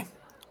pretty.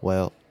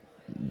 Well,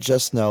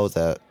 just know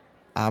that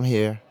I'm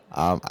here.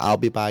 I'll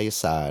be by your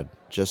side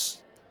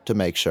just to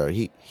make sure.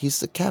 He's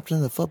the captain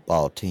of the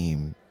football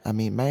team. I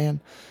mean,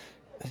 man,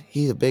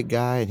 he's a big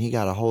guy and he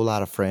got a whole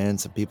lot of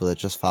friends and people that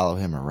just follow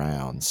him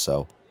around.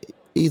 So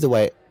either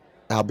way,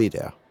 I'll be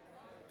there.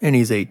 And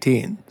he's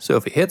 18, so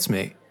if he hits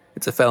me,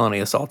 it's a felony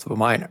assault of a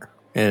minor.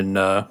 And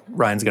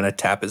Ryan's going to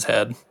tap his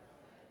head.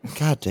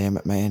 God damn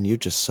it, man. You're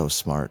just so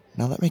smart.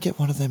 Now let me get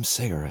one of them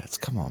cigarettes.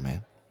 Come on,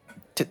 man.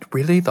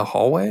 Really? The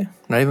hallway?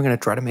 Not even going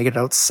to try to make it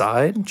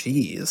outside?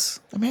 Jeez.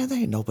 Man, there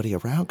ain't nobody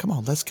around. Come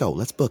on, let's go.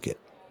 Let's book it.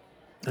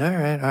 All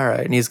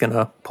right. And he's going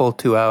to pull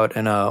 2 out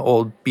and an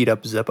old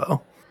beat-up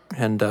Zippo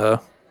and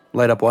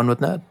light up one with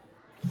Ned.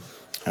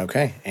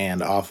 Okay,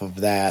 and off of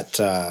that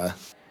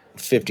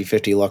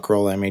 50-50 luck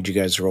roll I made you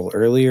guys roll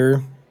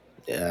earlier,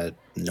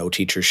 no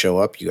teachers show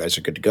up. You guys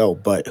are good to go.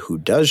 But who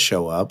does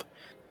show up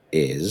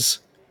is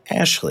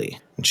Ashley.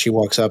 And she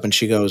walks up and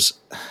she goes,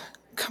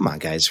 come on,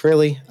 guys,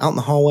 really? Out in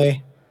the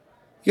hallway?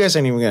 You guys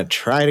aren't even going to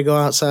try to go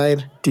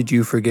outside? Did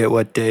you forget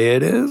what day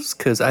it is?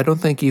 Because I don't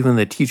think even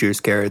the teachers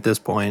care at this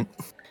point.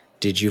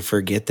 Did you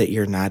forget that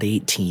you're not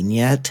 18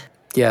 yet?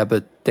 Yeah,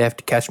 but they have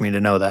to catch me to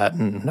know that,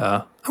 and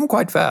I'm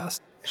quite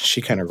fast.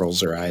 She kind of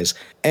rolls her eyes.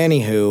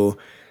 Anywho,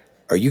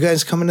 are you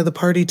guys coming to the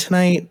party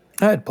tonight?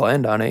 I had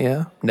planned on it,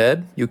 yeah.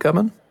 Ned, you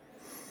coming?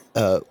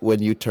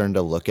 When you turn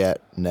to look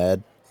at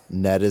Ned,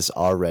 Ned is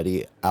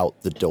already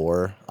out the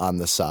door on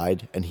the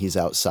side, and he's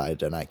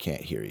outside, and I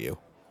can't hear you.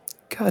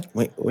 God,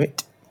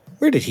 Wait.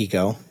 Where did he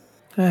go?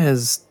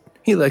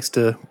 he likes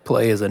to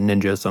play as a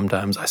ninja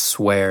sometimes, I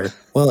swear.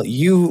 Well,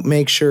 you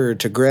make sure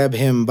to grab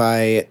him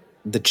by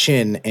the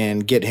chin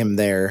and get him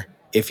there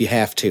if you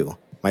have to.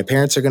 My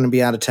parents are going to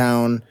be out of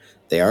town.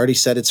 They already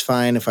said it's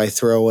fine if I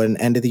throw an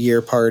end of the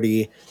year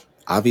party.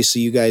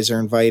 Obviously, you guys are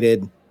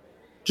invited.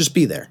 Just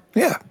be there.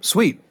 Yeah,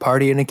 sweet.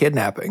 Party and a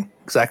kidnapping.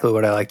 Exactly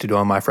what I like to do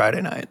on my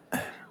Friday night.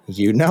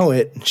 You know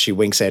it. She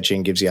winks at you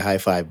and gives you a high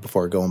five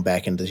before going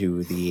back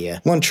into the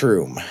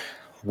lunchroom,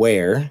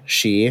 where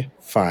she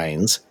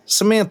finds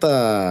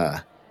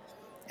Samantha.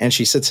 And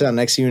she sits down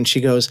next to you and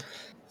she goes,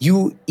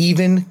 "You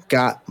even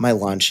got my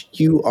lunch.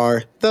 You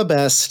are the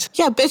best."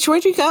 Yeah, bitch,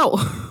 where'd you go?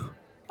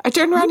 I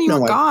turned around and you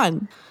were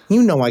gone.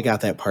 You know I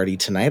got that party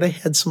tonight. I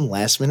had some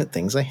last minute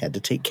things I had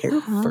to take care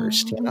of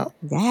first, you know?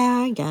 Yeah,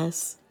 I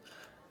guess.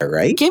 All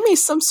right? Give me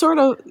some sort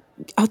of,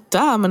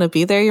 duh, I'm going to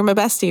be there. You're my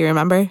bestie,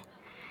 remember?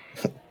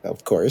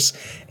 Of course.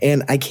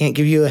 And I can't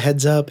give you a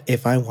heads up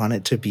if I want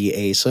it to be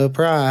a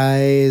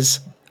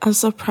surprise. A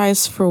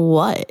surprise for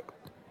what?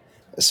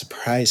 A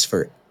surprise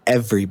for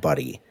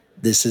everybody.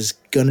 This is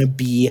going to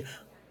be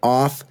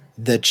off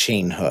the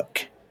chain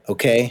hook.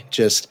 Okay?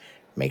 Just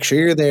make sure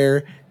you're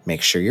there.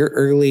 Make sure you're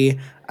early.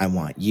 I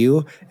want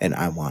you and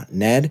I want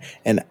Ned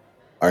and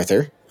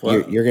Arthur.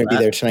 You're going to be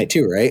there tonight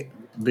too, right?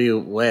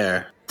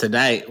 Beware.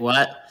 Tonight,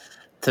 what?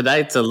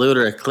 Tonight's a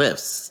lunar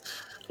eclipse.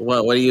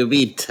 What do you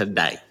mean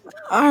tonight?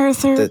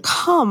 Arthur,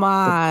 come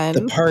on.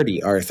 The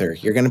party, Arthur.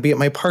 You're going to be at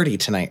my party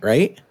tonight,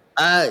 right?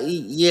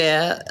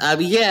 Yeah.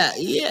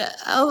 Yeah.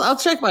 I'll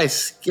check my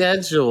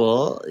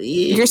schedule.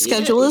 Your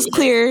schedule is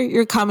clear.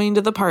 You're coming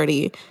to the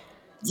party.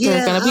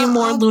 There's going to be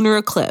more lunar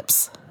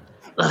eclipse.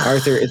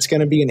 Arthur, it's going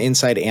to be an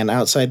inside and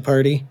outside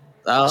party.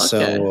 Oh, okay.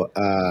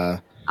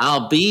 So,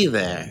 I'll be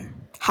there.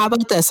 How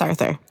about this,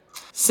 Arthur?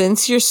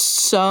 Since you're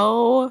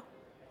so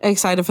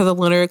excited for the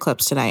lunar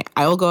eclipse tonight,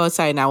 I will go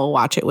outside and I will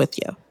watch it with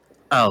you.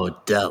 Oh,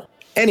 dope.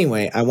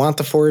 Anyway, I want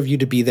the four of you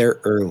to be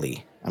there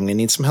early. I'm going to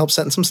need some help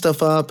setting some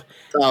stuff up.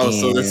 Oh,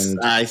 so this,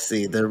 I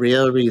see. The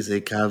real reason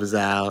comes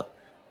out.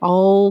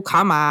 Oh,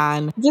 come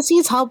on. He just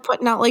needs help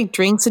putting out like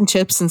drinks and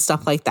chips and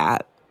stuff like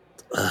that.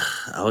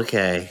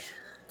 Okay.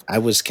 I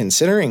was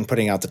considering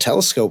putting out the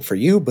telescope for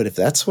you, but if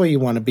that's where you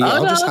want to be,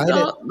 I'll just hide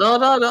it.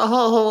 No.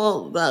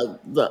 Hold.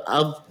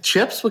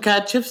 Chips? What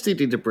kind of chips do you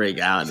need to bring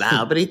out?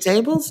 How many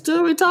tables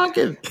are we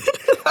talking?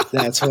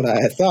 That's what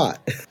I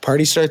thought.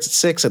 Party starts at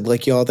 6. I'd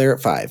like you all there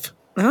at 5.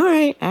 All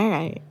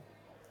right.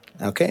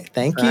 Okay,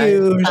 thank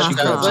you.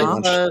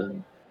 Right.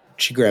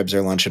 She grabs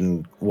her lunch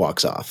and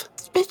walks off.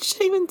 Bitch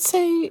didn't even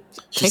say,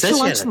 She take says your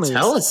she lunch had and a leave.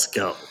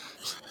 telescope.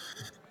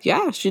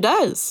 Yeah, she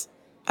does.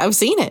 I've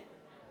seen it.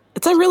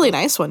 It's a really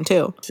nice one,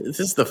 too. This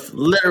is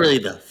literally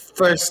the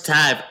first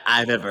time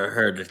I've ever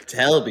heard her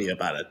tell me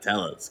about a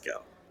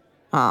telescope.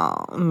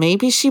 Oh,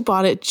 maybe she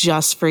bought it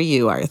just for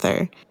you,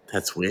 Arthur.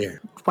 That's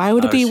weird. Why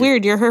would it be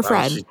weird? You're her Why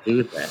friend. would she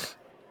do that?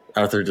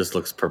 Arthur just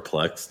looks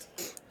perplexed.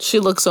 She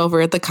looks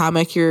over at the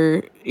comic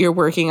you're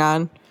working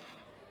on,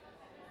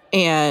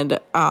 and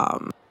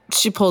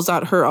she pulls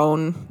out her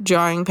own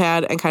drawing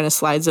pad and kind of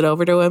slides it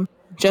over to him.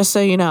 Just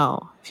so you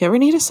know, if you ever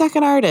need a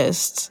second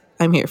artist,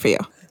 I'm here for you.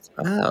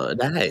 Oh,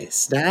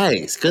 nice.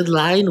 Good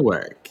line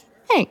work.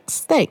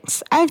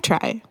 Thanks. I've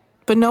tried,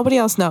 but nobody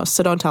else knows,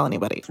 so don't tell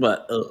anybody.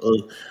 But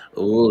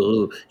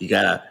you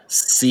got a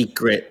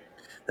secret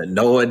that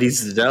no one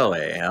needs to know.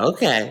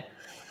 Okay.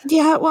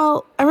 Yeah,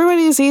 well,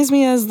 everybody sees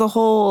me as the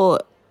whole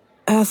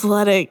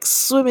athletic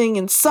swimming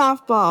and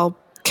softball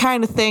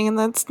kind of thing, and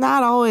that's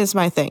not always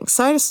my thing.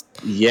 So I just...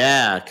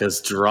 Yeah, because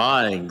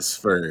drawings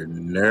for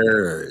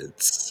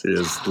nerds. He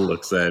just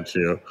looks at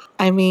you.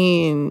 I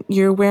mean,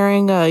 you're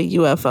wearing a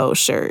UFO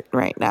shirt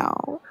right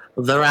now.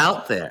 They're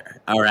out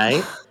there, all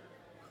right?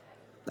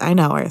 I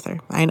know, Arthur.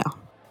 I know.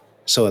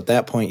 So at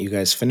that point, you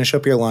guys finish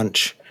up your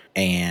lunch,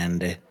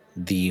 and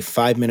the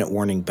 5-minute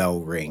warning bell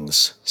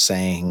rings,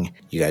 saying,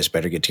 you guys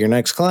better get to your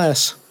next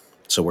class.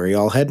 So where are you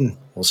all heading?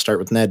 We'll start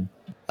with Ned.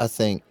 I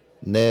think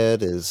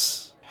Ned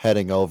is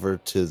heading over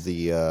to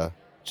the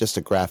just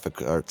a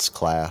graphic arts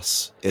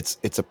class.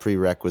 It's a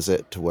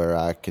prerequisite to where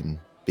I can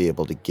be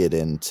able to get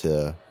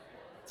into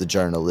the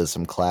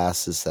journalism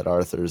classes that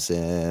Arthur's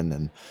in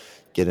and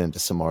get into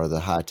some more of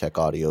the high-tech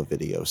audio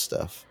video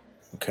stuff.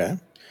 Okay.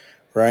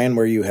 Ryan,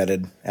 where are you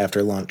headed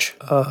after lunch?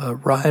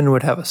 Ryan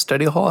would have a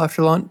study hall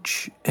after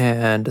lunch,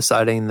 and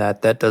deciding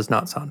that does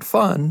not sound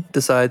fun,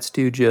 decides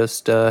to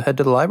just head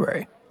to the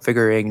library,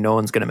 figuring no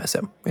one's going to miss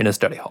him in a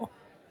study hall.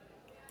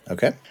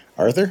 Okay.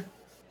 Arthur?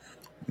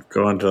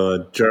 Going to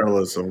a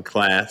journalism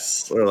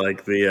class, or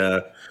like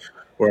the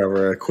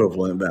wherever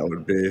equivalent that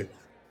would be.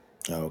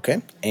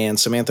 Okay. And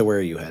Samantha, where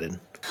are you headed?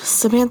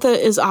 Samantha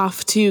is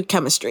off to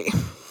chemistry.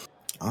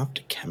 Off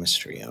to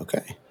chemistry.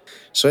 Okay.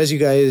 So as you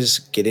guys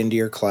get into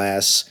your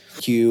class,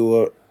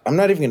 I'm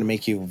not even going to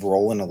make you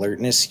roll an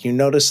alertness. You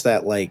notice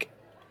that like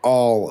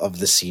all of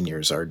the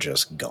seniors are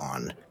just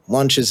gone.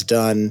 Lunch is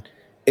done.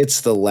 It's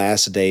the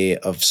last day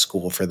of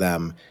school for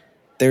them.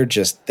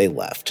 They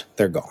left.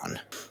 They're gone.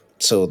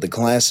 So the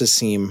classes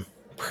seem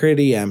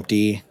pretty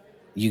empty.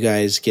 You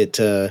guys get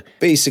to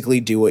basically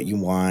do what you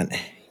want.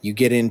 You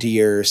get into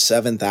your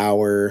 7th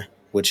hour,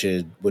 which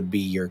would be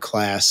your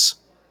class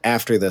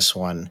after this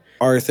one.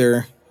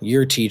 Arthur,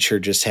 your teacher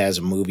just has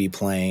a movie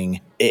playing.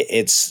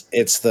 It's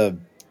the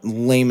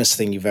lamest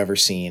thing you've ever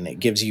seen. It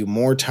gives you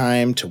more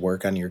time to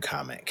work on your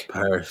comic.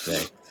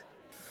 Perfect.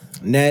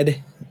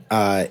 Ned,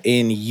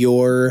 In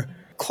your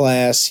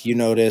class, you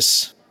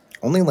notice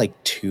only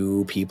like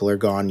 2 people are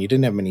gone. You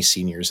didn't have many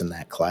seniors in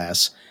that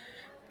class.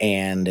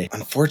 And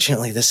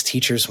unfortunately, this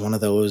teacher's one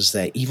of those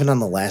that even on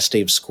the last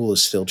day of school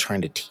is still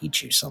trying to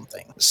teach you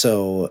something.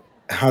 So,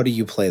 how do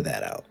you play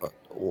that out?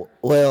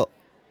 Well,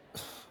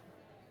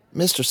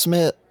 Mr.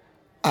 Smith,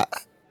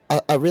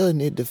 I really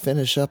need to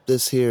finish up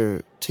this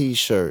here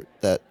T-shirt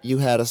that you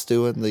had us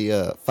doing,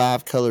 the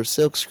 5-color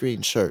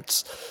silkscreen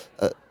shirts.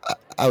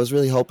 I was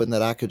really hoping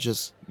that I could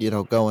just,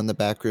 go in the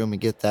back room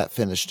and get that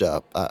finished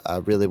up.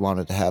 I really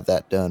wanted to have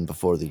that done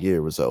before the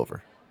year was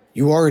over.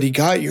 You already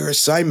got your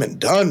assignment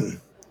done,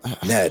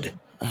 Ned.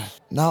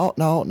 No.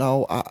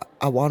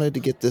 I wanted to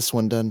get this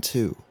one done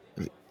too.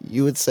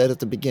 You had said at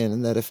the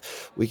beginning that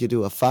if we could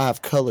do a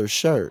 5-color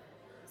shirt,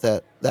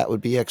 that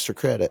would be extra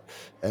credit,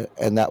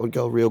 and that would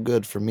go real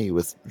good for me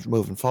with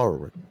moving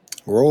forward.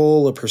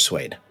 Roll a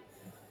persuade.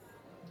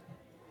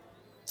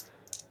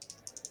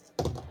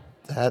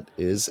 That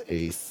is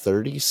a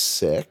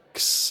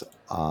 36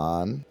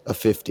 on a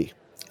 50.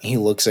 He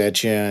looks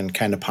at you and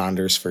kind of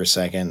ponders for a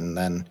second, and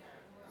then,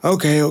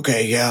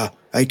 okay, yeah,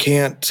 I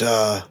can't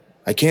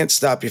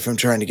stop you from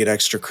trying to get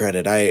extra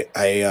credit.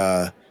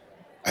 I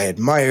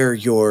admire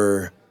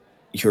your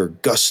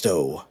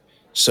gusto.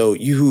 So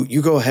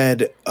you go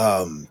ahead,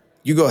 and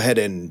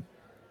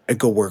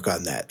go work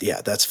on that. Yeah,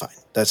 that's fine.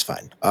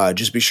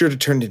 Just be sure to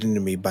turn it into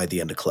me by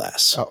the end of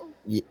class. Oh,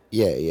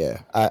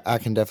 yeah. I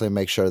can definitely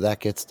make sure that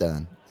gets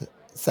done.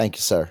 Thank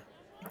you, sir.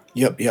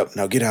 Yep.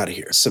 Now get out of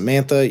here.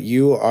 Samantha,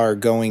 you are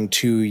going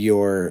to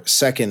your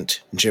second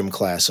gym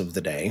class of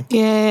the day.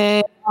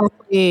 Yay,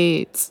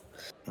 athletes.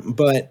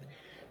 But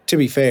to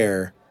be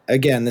fair,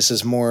 again, this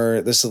is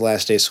the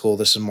last day of school.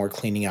 This is more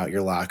cleaning out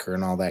your locker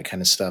and all that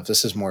kind of stuff.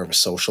 This is more of a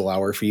social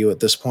hour for you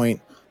at this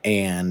point.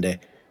 And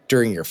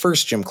during your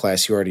first gym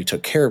class, you already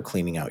took care of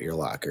cleaning out your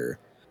locker.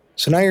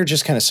 So now you're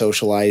just kind of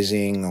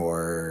socializing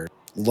or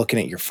looking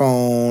at your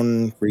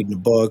phone, reading a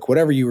book,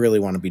 whatever you really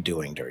want to be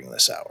doing during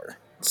this hour.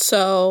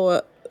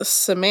 So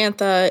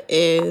Samantha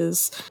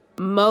is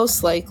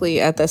most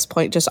likely at this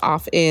point just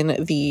off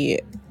in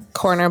the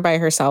corner by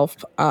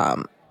herself.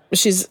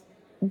 She's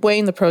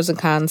weighing the pros and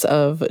cons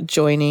of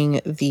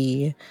joining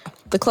the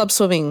club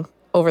swimming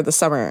over the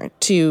summer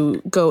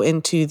to go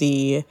into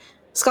the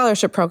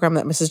scholarship program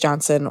that Mrs.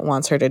 Johnson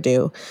wants her to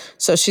do.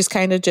 So she's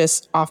kind of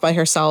just off by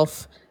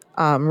herself,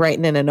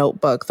 writing in a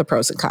notebook the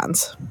pros and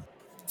cons.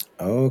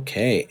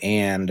 Okay,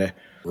 and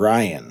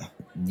Ryan,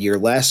 your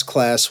last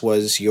class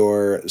was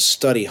your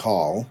study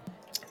hall.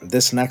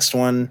 This next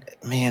one,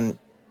 man,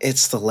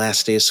 it's the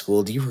last day of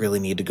school. Do you really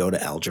need to go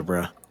to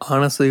algebra?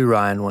 Honestly,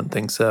 Ryan wouldn't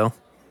think so.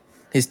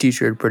 His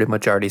teacher had pretty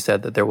much already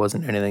said that there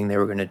wasn't anything they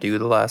were going to do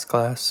the last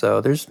class,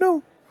 so there's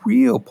no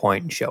real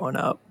point in showing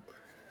up.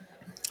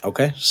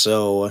 Okay,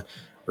 so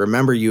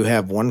remember you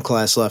have one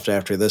class left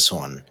after this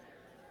one.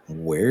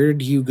 Where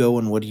do you go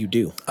and what do you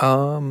do?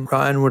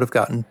 Ryan would have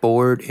gotten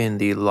bored in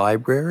the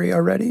library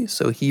already,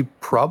 so he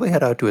probably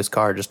head out to his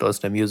car just to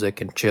listen to music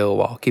and chill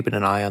while keeping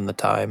an eye on the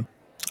time.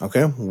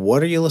 Okay,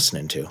 what are you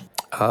listening to?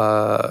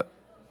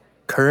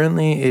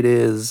 Currently it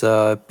is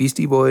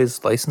Beastie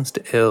Boys' Licensed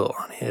to Ill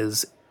on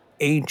his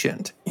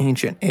ancient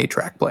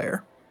 8-track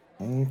player.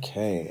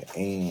 Okay,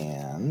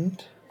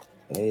 and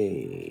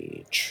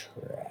a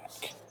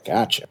track.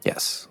 Gotcha.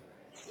 Yes.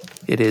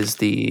 It is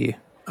the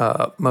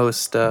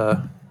most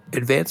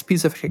advanced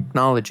piece of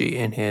technology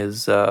in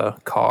his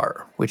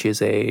car, which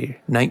is a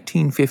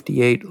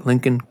 1958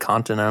 Lincoln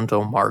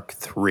Continental Mark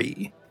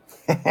III.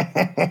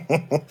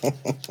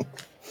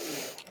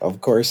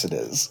 Of course it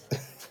is.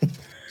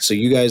 So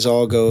you guys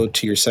all go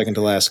to your second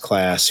to last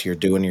class. You're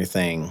doing your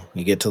thing.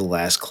 You get to the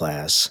last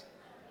class.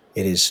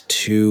 It is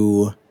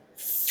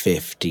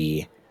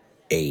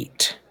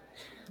 2:58.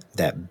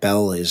 That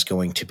bell is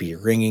going to be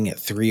ringing at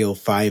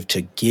 3:05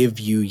 to give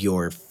you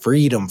your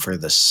freedom for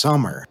the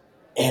summer.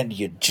 And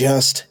you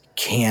just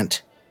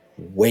can't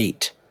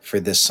wait for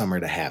this summer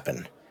to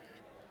happen.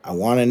 I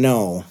want to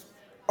know,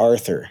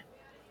 Arthur,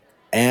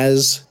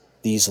 as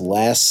these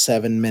last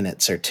 7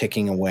 minutes are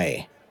ticking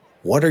away,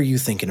 what are you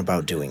thinking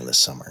about doing this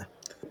summer?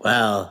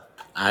 Well,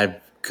 I'm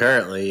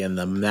currently in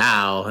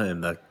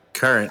the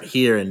current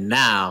here and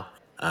now,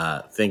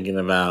 thinking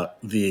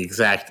about the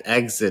exact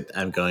exit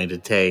I'm going to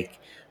take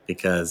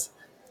because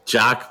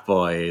Jock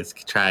Boy is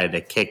trying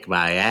to kick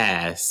my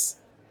ass.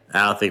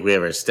 I don't think we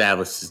ever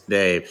established his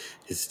name.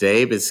 His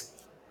name is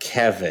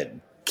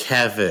Kevin.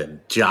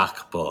 Kevin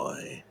Jock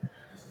Boy.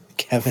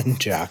 Kevin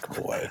Jock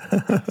Boy.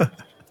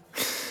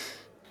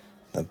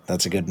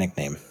 That's a good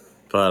nickname.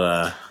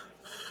 But,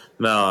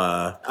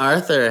 no,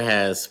 Arthur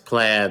has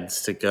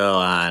plans to go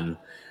on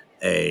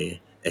a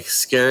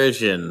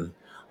excursion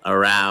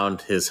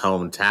around his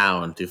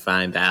hometown to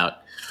find out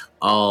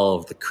all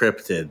of the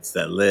cryptids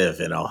that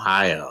live in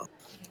Ohio.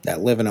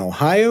 That live in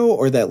Ohio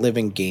or that live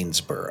in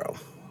Gainesboro?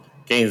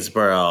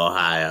 Gainesboro,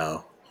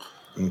 Ohio.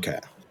 Okay.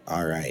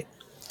 All right.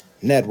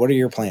 Ned, what are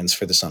your plans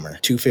for the summer?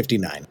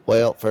 2:59.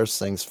 Well, first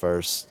things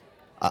first,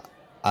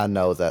 I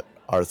know that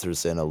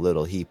Arthur's in a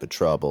little heap of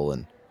trouble,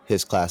 and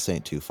his class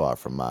ain't too far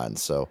from mine,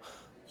 so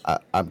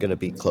I'm going to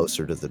be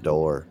closer to the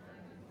door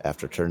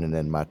after turning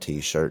in my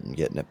T-shirt and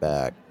getting it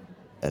back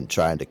and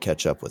trying to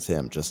catch up with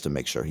him just to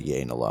make sure he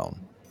ain't alone.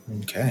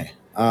 Okay.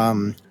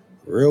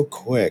 Real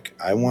quick,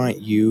 I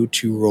want you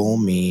to roll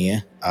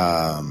me.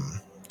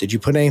 Did you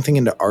put anything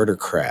into art or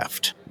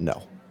craft?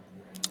 No.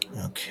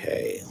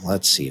 Okay,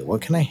 let's see.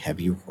 What can I have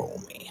you roll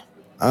me?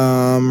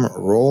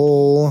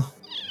 Roll.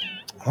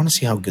 I want to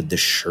see how good this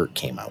shirt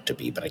came out to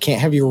be, but I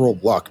can't have you roll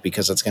luck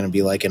because it's going to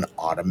be like an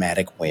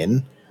automatic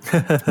win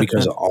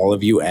because all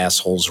of you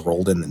assholes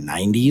rolled in the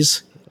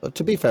 90s. Well,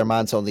 to be fair,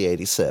 mine's only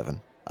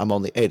 87. I'm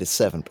only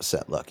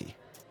 87% lucky.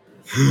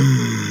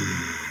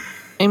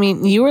 I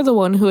mean, you were the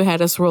one who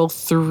had us roll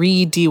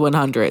 3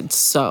 D100s,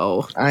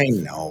 so. I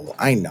know.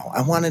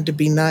 I wanted to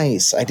be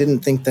nice. I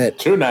didn't think that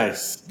Too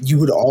nice. you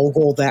would all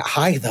roll that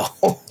high,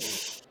 though.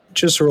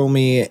 Just roll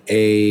me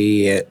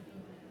a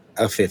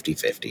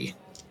 50-50.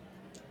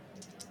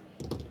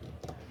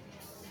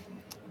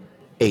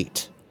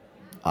 8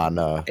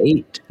 on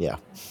 8. Yeah.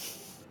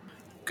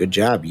 Good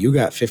job. You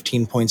got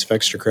 15 points of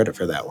extra credit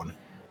for that one.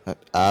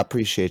 I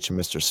appreciate you,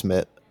 Mr.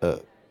 Smith.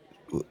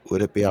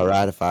 Would it be all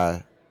right if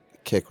I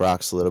kick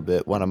rocks a little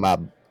bit? One of my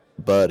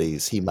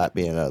buddies, he might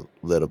be in a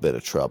little bit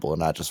of trouble,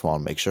 and I just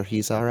want to make sure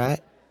he's all right.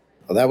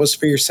 Well, that was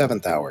for your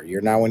 7th hour.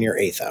 You're now in your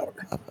 8th hour.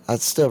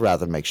 I'd still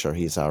rather make sure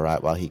he's all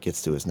right while he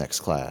gets to his next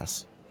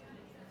class.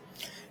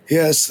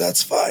 Yes,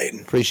 that's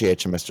fine.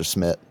 Appreciate you, Mr.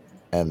 Smith.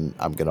 And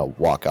I'm going to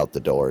walk out the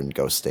door and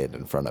go stand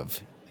in front of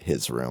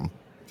his room.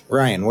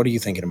 Ryan, what are you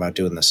thinking about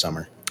doing this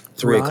summer?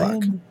 3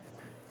 o'clock.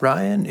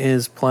 Ryan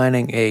is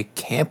planning a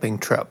camping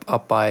trip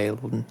up by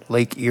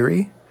Lake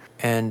Erie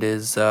and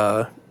is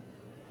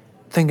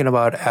thinking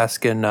about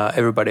asking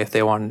everybody if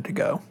they wanted to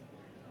go.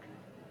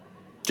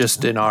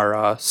 Just in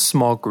our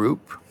small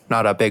group,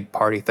 not a big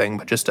party thing,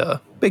 but just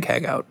a big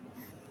hangout.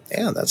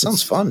 Yeah, that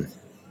sounds fun.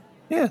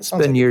 Yeah, it's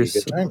Sounds been like years.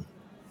 it'd be a good time.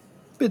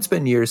 It's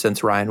been years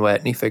since Ryan went,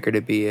 and he figured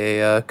it'd be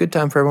a good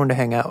time for everyone to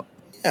hang out.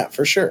 Yeah,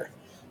 for sure.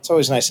 It's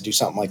always nice to do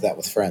something like that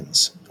with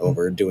friends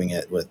over doing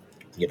it with,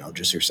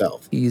 just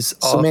yourself. He's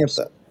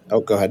Samantha. Oh,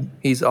 go ahead.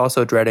 He's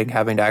also dreading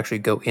having to actually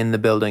go in the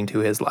building to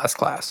his last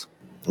class.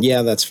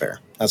 Yeah, that's fair.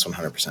 That's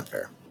 100%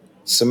 fair.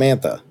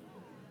 Samantha,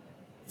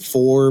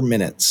 4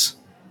 minutes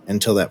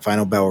until that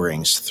final bell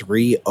rings,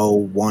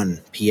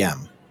 3:01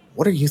 p.m.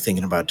 What are you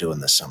thinking about doing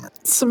this summer?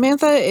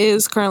 Samantha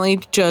is currently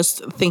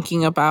just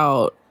thinking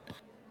about.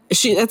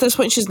 At this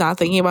point, she's not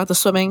thinking about the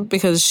swimming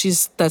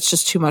because that's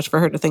just too much for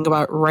her to think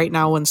about right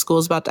now when school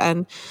is about to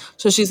end.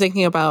 So she's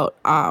thinking about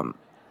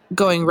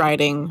going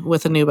riding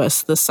with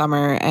Anubis this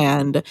summer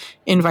and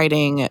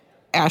inviting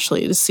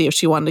Ashley to see if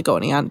she wanted to go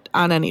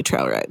on any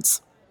trail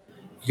rides.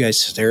 You guys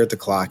stare at the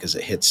clock as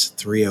it hits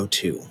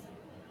 3:02.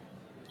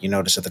 You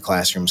notice that the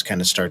classrooms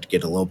kind of start to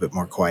get a little bit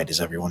more quiet as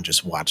everyone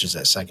just watches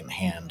that second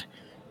hand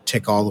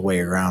tick all the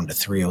way around to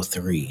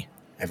 3:03.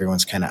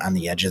 Everyone's kind of on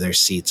the edge of their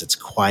seats. It's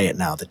quiet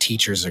now. The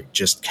teachers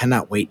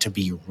cannot wait to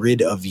be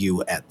rid of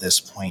you at this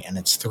point, and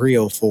it's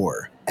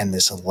 3:04. And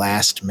this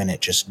last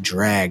minute just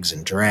drags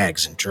and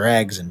drags and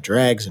drags and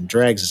drags and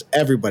drags as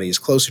everybody is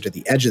closer to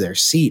the edge of their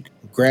seat,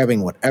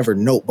 grabbing whatever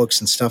notebooks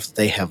and stuff that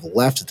they have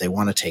left that they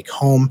want to take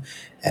home.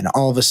 And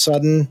all of a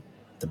sudden,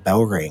 the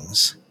bell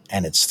rings,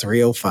 and it's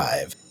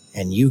 3:05,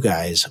 and you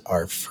guys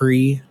are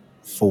free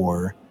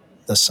for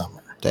the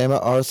summer. Damn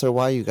it, Arthur,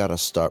 why you gotta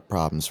start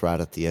problems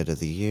right at the end of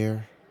the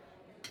year?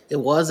 It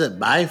wasn't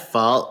my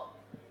fault.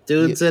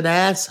 Dude's an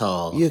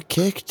asshole. You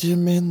kicked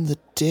him in the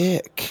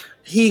dick.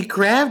 He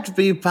grabbed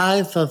me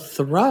by the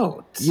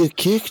throat. You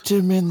kicked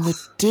him in the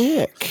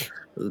dick.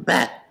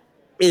 That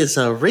is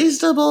a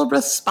reasonable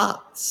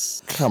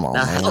response. Come on,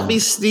 Now man. help me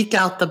sneak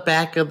out the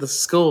back of the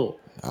school.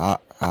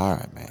 All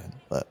right, man.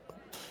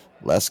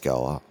 Let's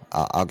go.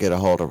 I'll get a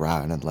hold of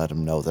Ryan and let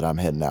him know that I'm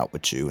heading out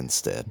with you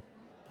instead.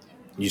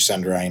 You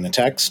send Ryan a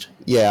text?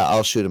 Yeah,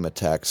 I'll shoot him a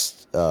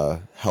text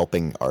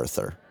helping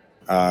Arthur.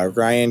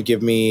 Ryan,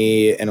 give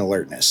me an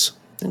alertness.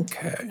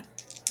 Okay.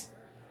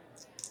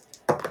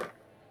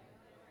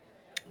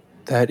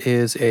 That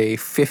is a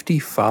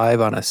 55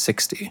 on a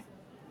 60.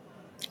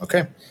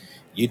 Okay.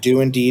 You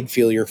do indeed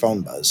feel your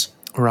phone buzz.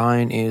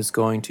 Ryan is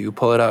going to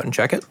pull it out and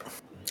check it.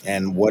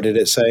 And what did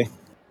it say?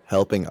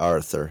 Helping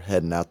Arthur,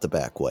 heading out the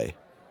back way.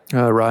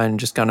 Ryan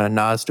just kind of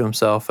nods to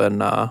himself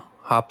and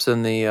hops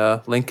in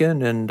the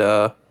Lincoln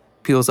and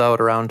peels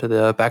out around to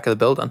the back of the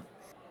building.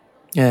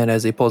 And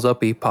as he pulls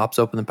up, he pops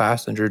open the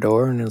passenger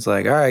door and is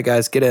like, all right,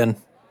 guys, get in.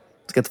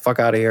 Let's get the fuck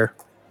out of here.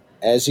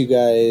 As you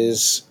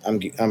guys,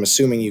 I'm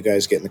assuming you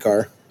guys get in the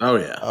car. Oh,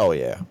 yeah. Oh,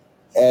 yeah.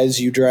 As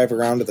you drive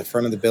around to the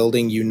front of the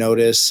building, you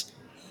notice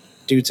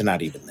dude's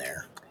not even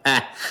there.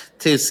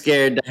 Too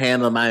scared to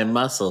handle my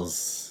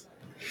muscles.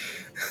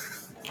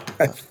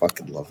 I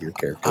fucking love your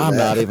character. I'm man.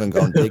 not even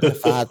going to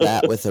dignify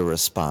that with a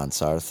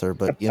response, Arthur.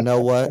 But you know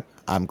what?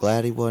 I'm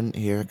glad he wasn't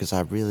here because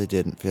I really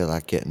didn't feel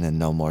like getting in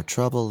no more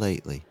trouble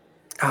lately.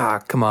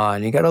 Come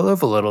on. You gotta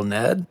live a little,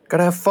 Ned.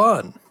 Gotta have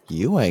fun.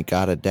 You ain't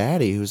got a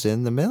daddy who's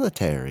in the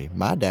military.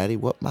 My daddy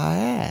whooped my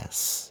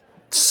ass.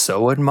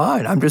 So would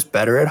mine. I'm just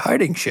better at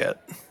hiding shit.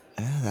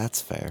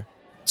 That's fair.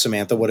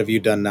 Samantha, what have you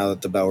done now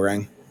that the bell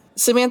rang?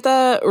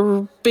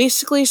 Samantha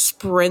basically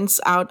sprints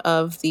out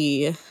of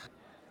the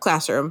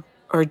classroom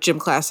or gym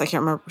class. I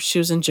can't remember. She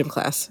was in gym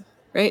class,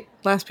 right?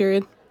 Last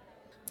period.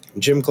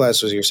 Gym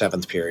class was your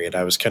 7th period.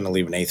 I was kind of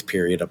leaving 8th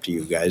period up to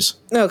you guys.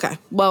 Okay.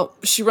 Well,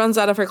 she runs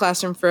out of her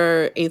classroom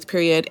for 8th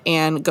period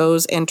and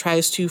goes and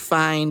tries to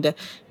find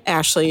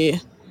Ashley.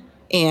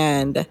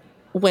 And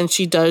when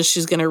she does,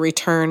 she's going to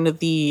return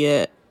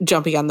the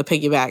jumping on the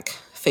piggyback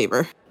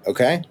favor.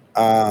 Okay.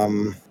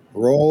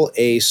 Roll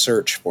a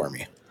search for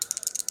me.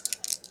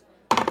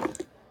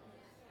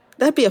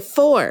 That'd be a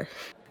 4.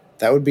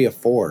 That would be a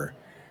 4.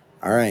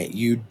 All right.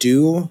 You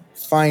do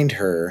find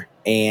her,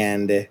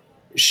 and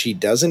she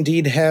does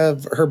indeed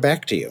have her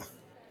back to you.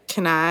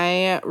 Can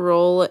I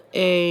roll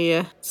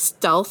a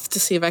stealth to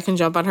see if I can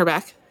jump on her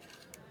back?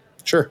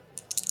 Sure.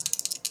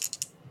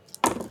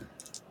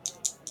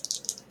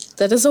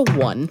 That is a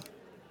 1.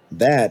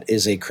 That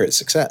is a crit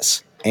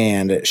success.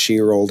 And she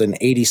rolled an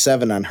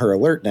 87 on her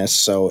alertness,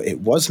 so it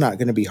was not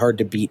going to be hard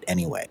to beat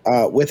anyway.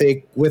 With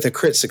a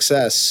crit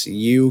success,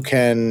 you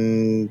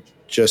can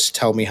just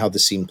tell me how the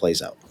scene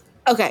plays out.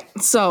 Okay,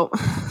 so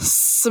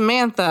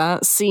Samantha,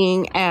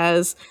 seeing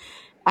as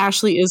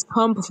Ashley is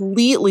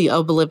completely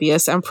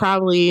oblivious and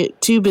probably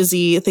too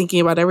busy thinking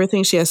about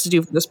everything she has to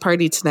do for this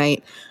party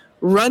tonight,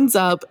 runs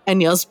up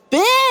and yells,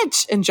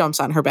 "Bitch!" and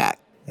jumps on her back.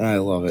 I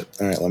love it.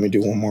 All right, let me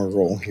do one more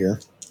roll here.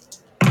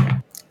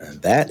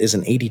 That is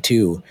an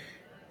 82.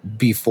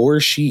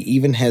 Before she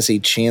even has a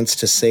chance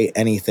to say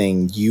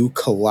anything, you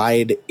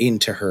collide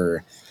into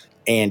her,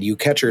 and you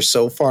catch her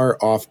so far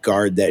off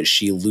guard that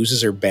she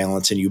loses her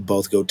balance, and you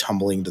both go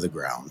tumbling to the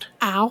ground.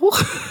 Ow.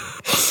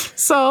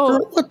 So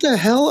Girl, what the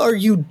hell are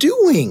you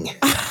doing?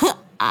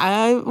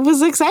 I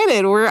was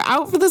excited. We're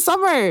out for the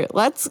summer.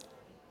 Let's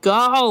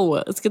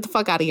go. Let's get the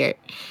fuck out of here.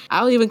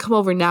 I'll even come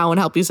over now and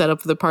help you set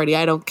up for the party.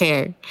 I don't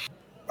care.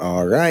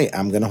 All right,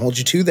 I'm going to hold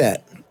you to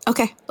that.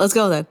 Okay, let's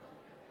go then.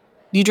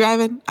 You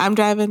driving? I'm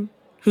driving.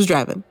 Who's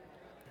driving?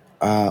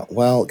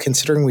 Well,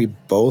 considering we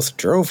both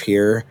drove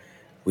here,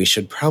 we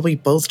should probably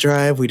both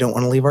drive. We don't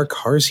want to leave our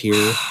cars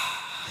here.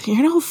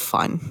 You're no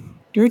fun.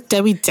 You're a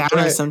Debbie Downer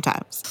Right.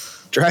 sometimes.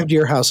 Drive to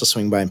your house, I'll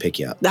swing by and pick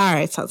you up. All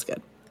right, sounds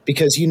good.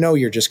 Because you know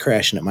you're just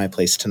crashing at my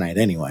place tonight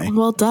anyway.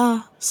 Well,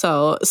 duh.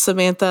 So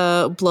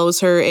Samantha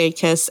blows her a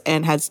kiss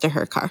and heads to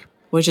her car,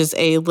 which is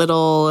a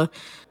little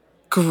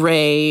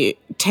gray,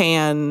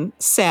 tan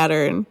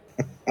Saturn.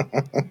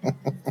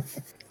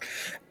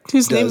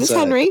 Whose name is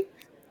Henry.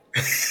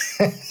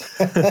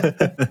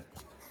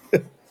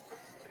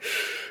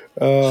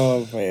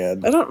 Oh,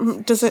 man.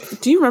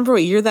 Do you remember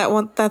what year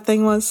that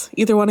thing was?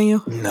 Either one of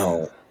you?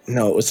 No,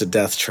 it was a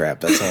death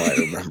trap. That's all I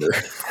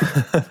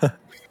remember.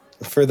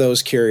 For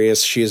those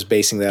curious, she is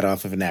basing that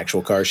off of an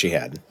actual car she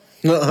had.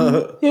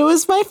 It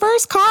was my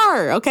first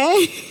car,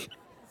 okay?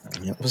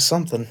 It was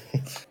something.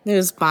 It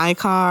was my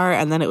car,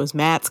 and then it was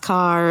Matt's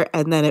car,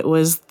 and then it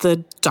was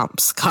the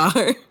dump's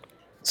car.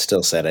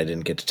 Still sad I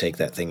didn't get to take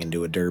that thing and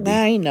do a derby.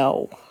 I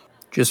know.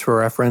 Just for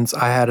reference,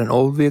 I had an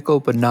old vehicle,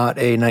 but not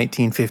a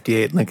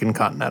 1958 Lincoln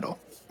Continental.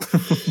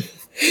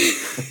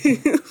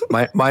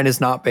 Mine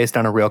is not based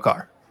on a real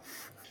car.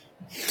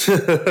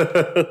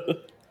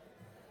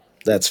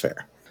 That's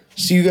fair.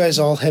 So you guys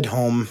all head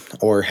home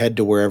or head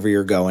to wherever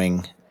you're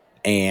going,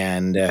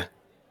 and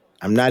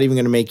I'm not even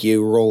going to make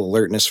you roll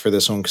alertness for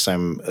this one because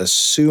I'm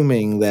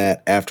assuming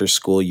that after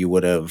school you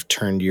would have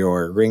turned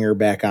your ringer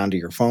back onto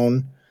your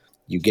phone.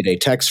 You get a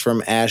text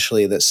from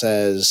Ashley that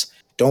says,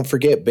 "Don't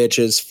forget,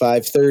 bitches,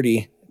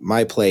 5:30,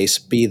 my place,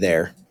 be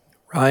there."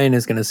 Ryan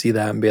is going to see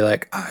that and be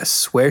like, I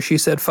swear she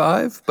said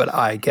 5, but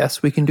I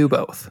guess we can do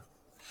both.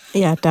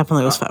 Yeah, it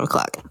definitely was 5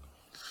 o'clock.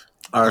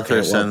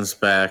 Arthur sends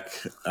back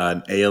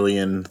an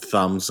alien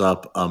thumbs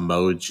up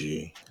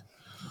emoji.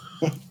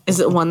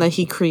 Is it one that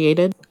he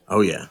created?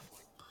 Oh, yeah.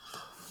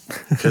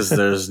 Because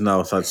there's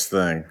no such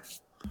thing.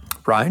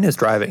 Ryan is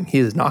driving. He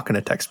is not going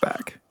to text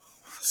back.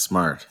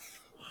 Smart.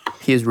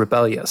 He is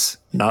rebellious,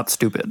 not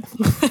stupid.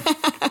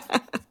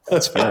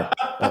 That's fair.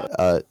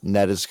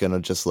 Ned is going to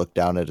just look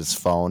down at his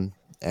phone,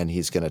 and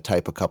he's going to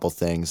type a couple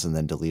things and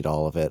then delete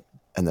all of it,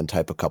 and then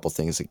type a couple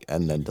things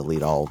and then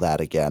delete all that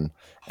again,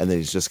 and then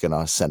he's just going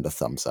to send a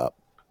thumbs up.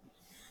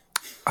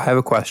 I have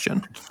a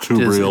question. Too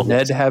Does real.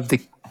 Ned have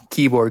the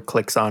keyboard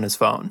clicks on his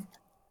phone?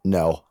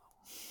 No.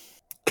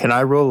 Can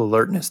I roll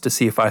alertness to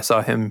see if I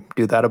saw him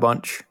do that a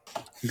bunch?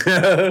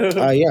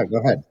 Yeah,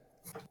 go ahead.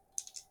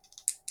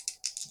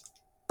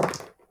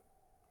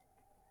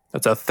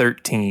 That's a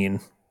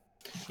 13.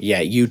 Yeah,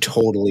 you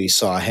totally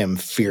saw him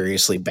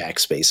furiously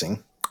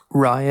backspacing.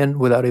 Ryan,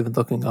 without even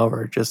looking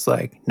over, just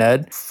like,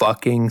 Ned,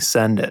 fucking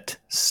send it.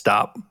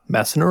 Stop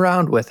messing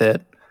around with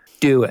it.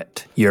 Do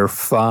it. You're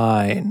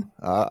fine.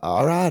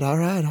 All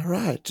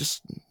right.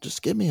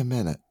 Just give me a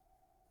minute.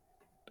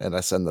 And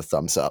I send the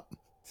thumbs up.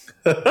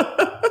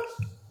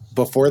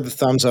 Before the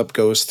thumbs up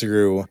goes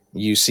through,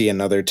 you see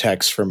another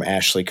text from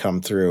Ashley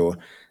come through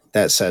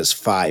that says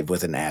 5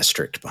 with an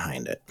asterisk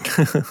behind it.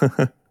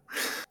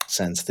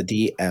 Since the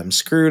DM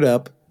screwed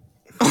up.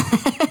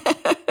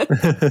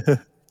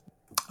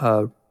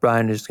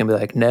 Ryan is just going to be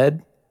like,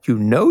 Ned, you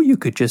know you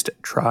could just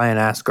try and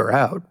ask her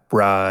out,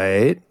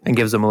 right? And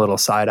gives him a little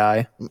side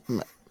eye.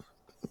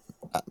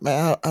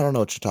 Man, I don't know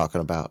what you're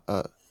talking about.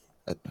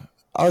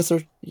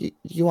 Arthur,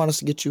 you want us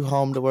to get you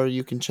home to where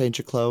you can change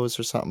your clothes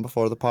or something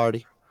before the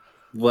party?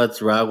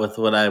 What's wrong with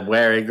what I'm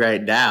wearing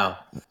right now?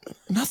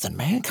 Nothing,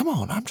 man. Come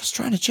on. I'm just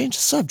trying to change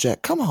the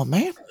subject. Come on,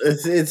 man.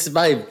 It's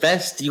my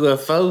best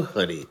UFO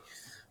hoodie.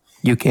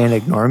 You can't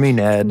ignore me,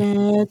 Ned.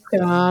 Ned's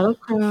gotta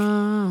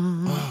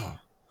cry.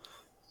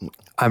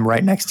 I'm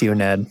right next to you,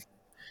 Ned.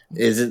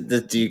 Is it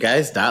that? Do you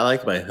guys not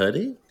like my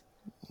hoodie?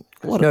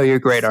 No, you're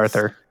great,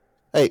 Arthur.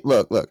 Hey,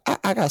 look.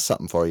 I got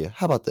something for you.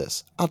 How about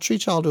this? I'll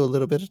treat y'all to a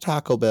little bit of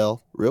Taco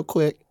Bell real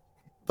quick.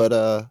 But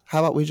how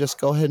about we just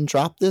go ahead and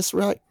drop this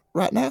right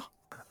now?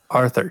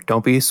 Arthur,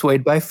 don't be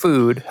swayed by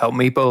food. Help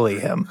me bully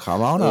him.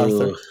 Come on,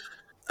 Arthur. Ooh,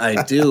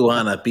 I do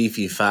want a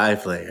beefy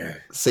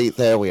 5-layer. See,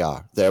 there we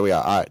are. All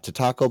right, to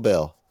Taco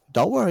Bell.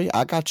 Don't worry,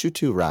 I got you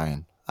too,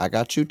 Ryan. I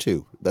got you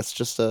too. Let's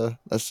just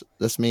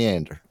let's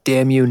meander.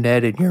 Damn you,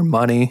 Ned, and your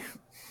money.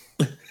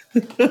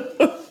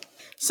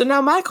 So now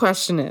my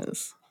question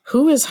is,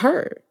 who is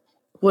her?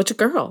 Which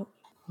girl?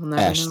 Well,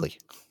 Ashley.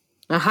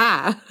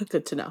 Aha.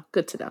 Good to know.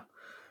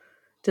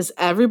 Does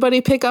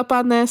everybody pick up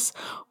on this,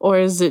 or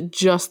is it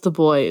just the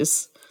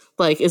boys?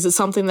 Like, is it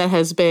something that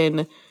has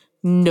been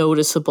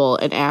noticeable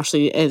and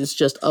Ashley is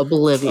just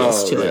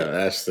oblivious to it?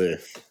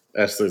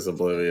 Ashley's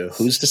oblivious.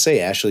 Who's to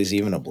say Ashley's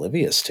even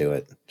oblivious to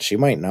it? She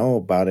might know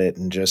about it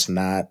and just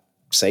not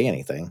say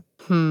anything.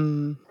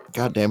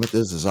 God damn it,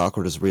 this is as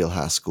awkward as real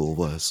high school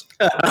was.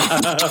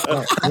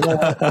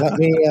 Let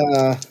me,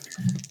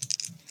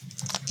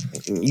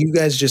 you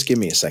guys just give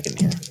me a second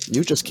here.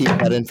 You just keep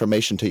that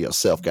information to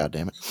yourself, God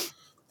damn it.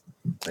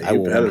 I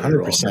will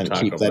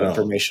 100% keep that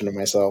information to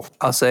myself.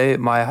 I'll say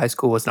my high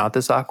school was not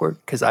this awkward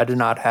because I did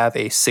not have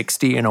a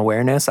 60 in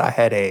awareness. I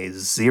had a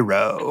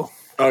 0.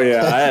 Oh,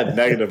 yeah. I had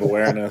negative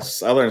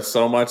awareness. I learned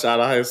so much out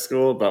of high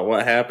school about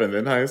what happened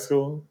in high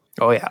school.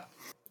 Oh, yeah.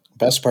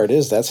 Best part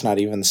is that's not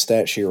even the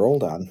stat she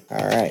rolled on.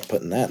 All right,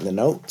 putting that in the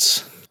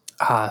notes.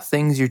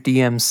 Things your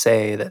DMs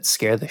say that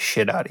scare the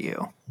shit out of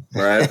you.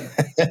 Right?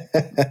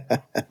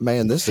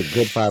 Man, this is a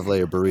good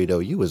 5-layer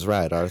burrito. You was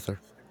right, Arthur.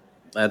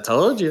 I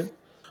told you.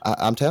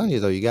 I'm telling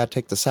you, though, you got to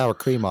take the sour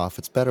cream off.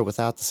 It's better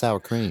without the sour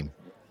cream.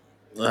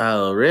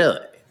 Oh, really?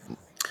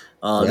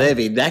 Oh, Yeah.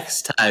 maybe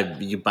next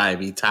time you buy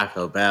me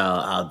Taco Bell,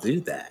 I'll do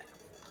that.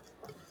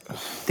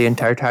 The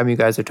entire time you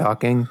guys are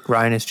talking,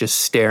 Ryan is just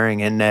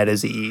staring at Ned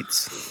as he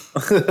eats.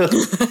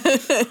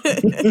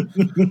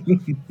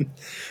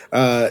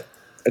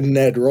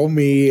 Ned, roll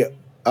me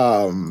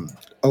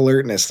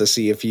alertness to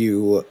see if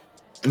you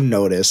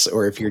notice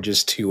or if you're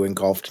just too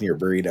engulfed in your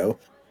burrito.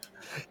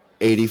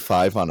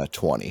 85 on a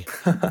 20.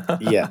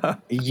 Yeah,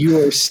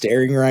 you are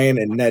staring, Ryan,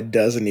 and Ned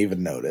doesn't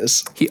even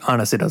notice. He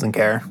honestly doesn't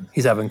care.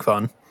 He's having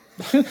fun.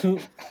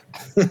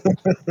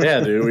 Yeah,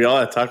 dude. We all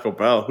had Taco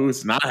Bell.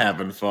 Who's not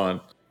having fun?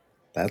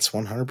 That's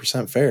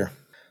 100% fair.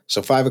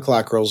 So 5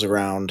 o'clock rolls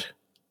around,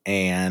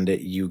 and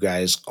you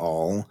guys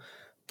all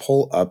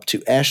pull up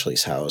to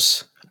Ashley's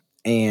house.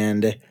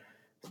 And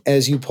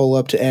as you pull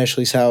up to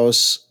Ashley's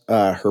house,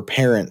 her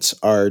parents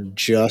are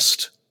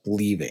just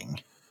leaving.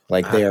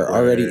 Like, they are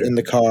already in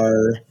the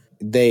car.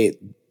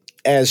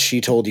 As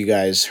she told you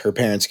guys, her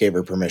parents gave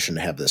her permission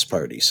to have this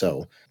party.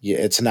 So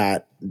it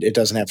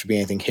doesn't have to be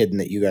anything hidden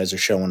that you guys are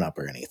showing up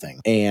or anything.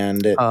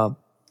 And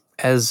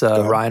As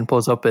Ryan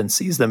pulls up and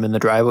sees them in the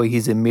driveway,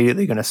 he's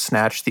immediately going to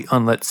snatch the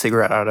unlit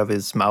cigarette out of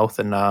his mouth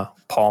and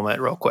palm it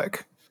real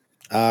quick.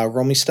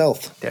 roll me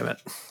stealth. Damn it.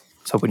 I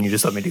was hoping you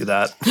just let me do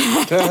that.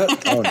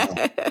 Oh,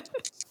 no.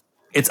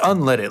 It's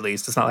unlit at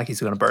least. It's not like he's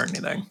going to burn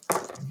anything.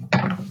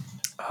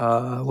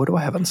 What do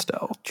I have on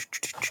stealth?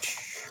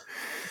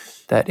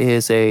 That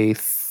is a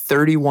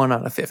 31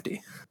 out of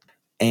 50.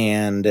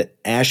 And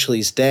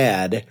Ashley's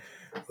dad,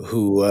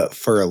 who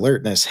for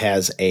alertness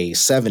has a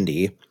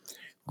 70,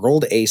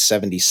 rolled a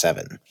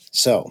 77.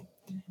 So,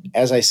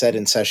 as I said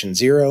in session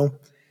 0,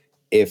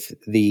 if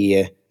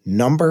the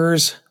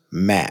numbers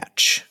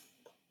match,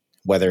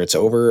 whether it's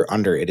over or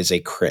under, it is a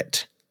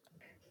crit.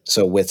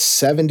 So with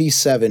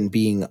 77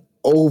 being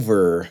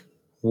over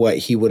what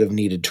he would have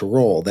needed to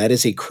roll, that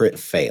is a crit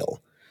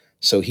fail.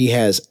 So he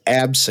has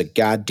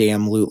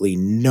abso-goddamn-lutely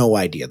no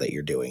idea that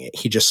you're doing it.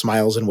 He just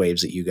smiles and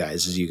waves at you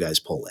guys as you guys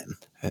pull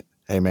in.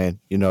 Hey, man,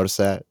 you notice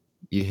that?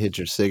 You hid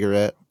your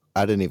cigarette?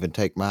 I didn't even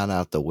take mine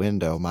out the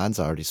window. Mine's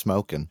already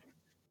smoking.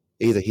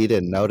 Either he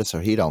didn't notice or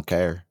he don't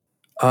care.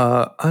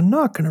 I'm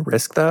not going to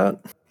risk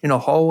that. In a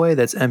hallway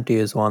that's empty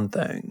is one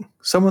thing.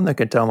 Someone that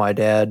can tell my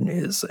dad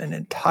is an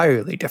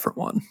entirely different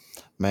one.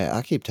 Man,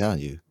 I keep telling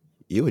you,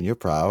 you and your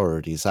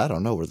priorities, I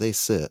don't know where they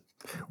sit.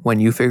 When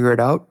you figure it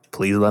out,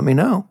 please let me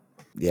know.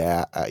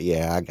 Yeah,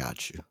 I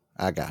got you.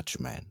 I got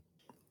you, man.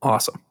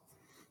 Awesome.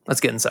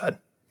 Let's get inside.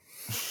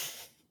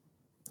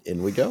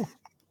 In we go.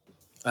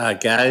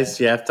 Guys,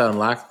 you have to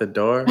unlock the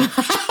door.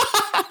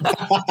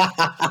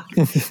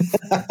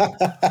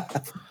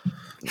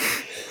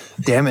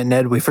 Damn it,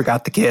 Ned, we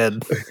forgot the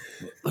kid.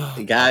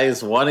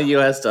 Guys, one of you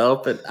has to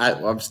open.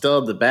 I'm still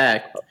in the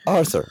back.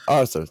 Arthur,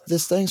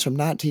 this thing's from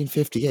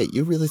 1958.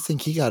 You really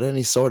think he got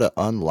any sort of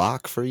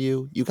unlock for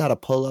you? You got to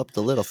pull up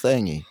the little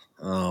thingy.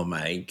 Oh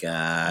my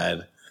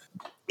god.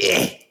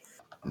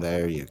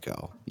 There you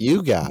go.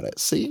 You got it.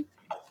 See?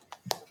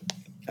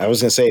 I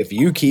was going to say, if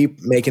you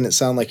keep making it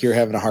sound like you're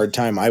having a hard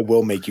time, I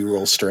will make you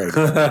roll strength.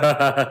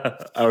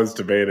 I was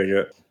debating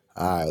it.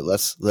 All right,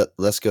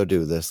 let's go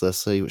do this. Let's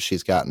see what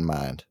she's got in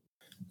mind.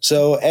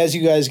 So as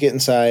you guys get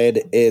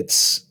inside,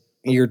 it's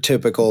your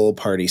typical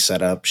party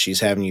setup. She's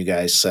having you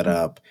guys set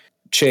up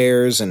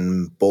chairs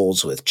and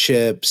bowls with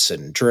chips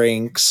and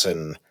drinks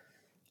and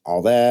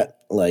all that,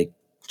 like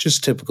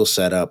just typical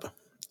setup.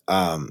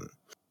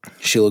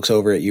 She looks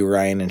over at you,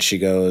 Ryan, and she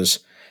goes,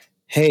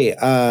 "Hey,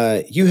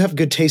 you have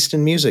good taste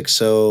in music,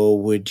 so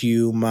would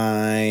you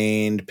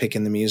mind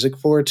picking the music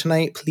for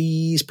tonight,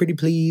 please? Pretty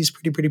please,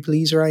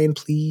 Ryan,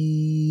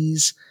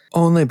 please."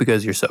 Only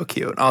because you're so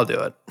cute. I'll do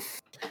it.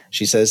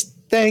 She says,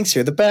 "Thanks,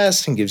 you're the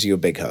best," and gives you a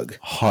big hug.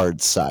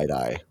 Hard side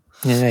eye.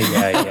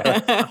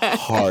 Yeah.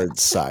 Hard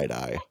side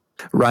eye.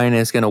 Ryan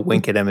is going to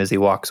wink at him as he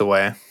walks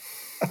away.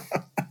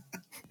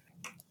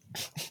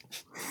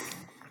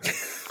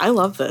 I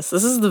love this.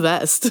 This is the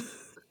best.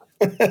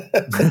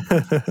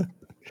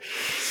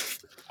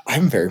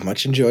 I'm very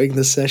much enjoying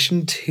this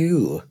session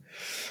too.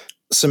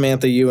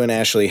 Samantha, you and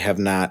Ashley have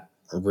not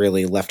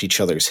really left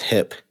each other's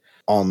hip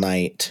all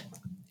night,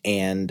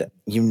 and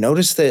you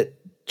notice that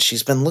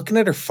she's been looking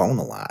at her phone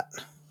a lot.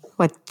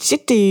 What you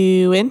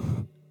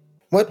doing?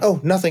 What? Oh,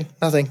 nothing.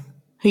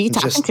 Who you I'm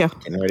talking just to?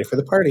 getting ready for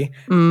the party.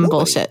 Nobody.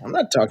 Bullshit. I'm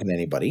not talking to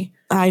anybody.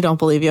 I don't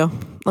believe you.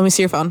 Let me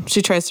see your phone.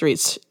 She tries to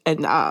reach,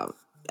 and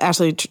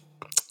Ashley,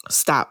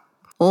 stop.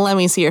 Let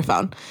me see your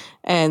phone.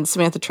 And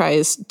Samantha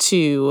tries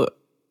to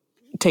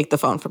take the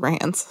phone from her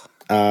hands.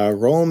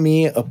 Roll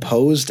me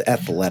opposed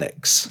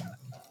athletics.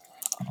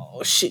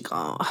 Oh, she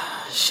gon'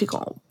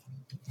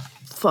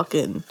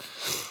 fucking,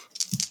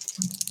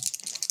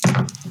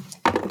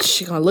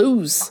 she gonna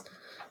lose.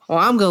 Oh,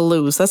 I'm gonna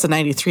lose. That's a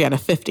 93 out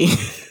of 50.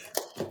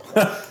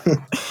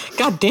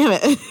 God damn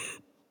it.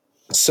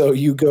 So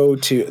you go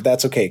to,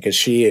 that's okay, because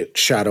she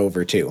shot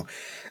over too.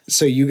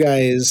 So you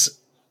guys,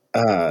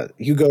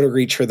 you go to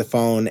reach for the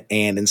phone,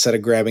 and instead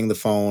of grabbing the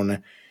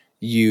phone,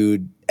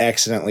 you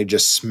accidentally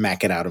just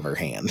smack it out of her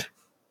hand.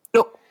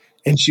 Nope.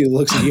 And she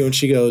looks at you and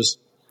she goes,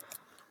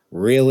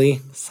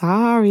 "Really?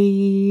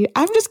 Sorry.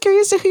 I'm just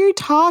curious to who you're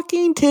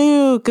talking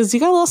to, because you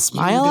got a little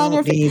smile on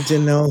your You don't face. need to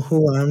know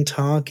who I'm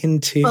talking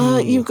to."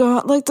 But you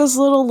got like this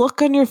little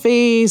look on your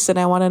face, and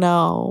I want to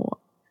know.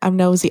 I'm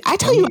nosy. I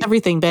tell you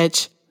everything,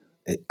 bitch.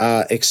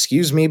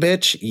 Excuse me,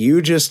 bitch.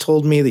 You just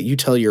told me that you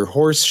tell your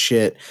horse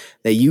shit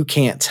that you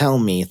can't tell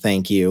me.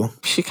 Thank you.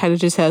 She kind of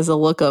just has a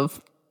look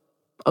of,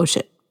 oh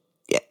shit.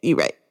 Yeah, you're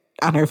right.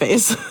 On her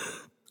face.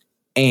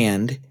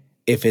 And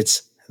if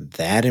it's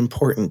that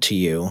important to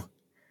you,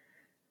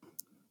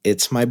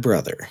 it's my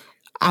brother.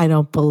 I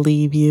don't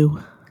believe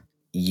you.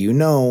 You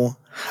know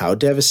how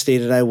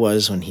devastated I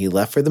was when he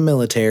left for the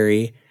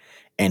military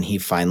and he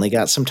finally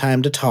got some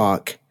time to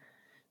talk.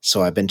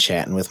 So I've been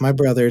chatting with my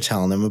brother,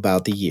 telling him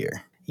about the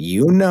year.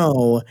 You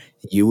know,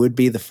 you would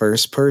be the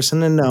first person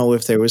to know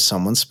if there was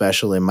someone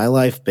special in my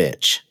life,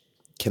 bitch.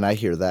 Can I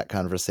hear that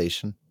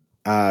conversation?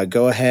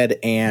 Go ahead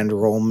and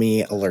roll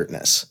me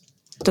alertness.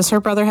 Does her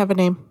brother have a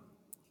name?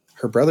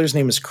 Her brother's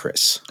name is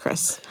Chris.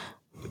 Chris.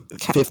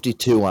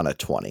 52 on a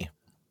 20.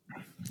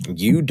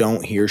 You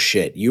don't hear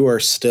shit. You are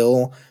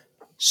still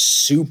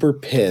super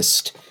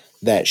pissed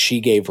that she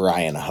gave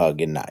Ryan a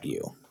hug and not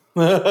you.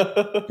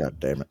 God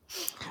damn it.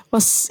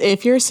 Well,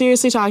 if you're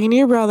seriously talking to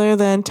your brother,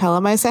 then tell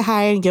him I say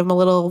hi and give him a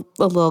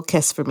little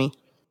kiss for me.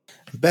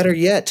 Better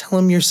yet, tell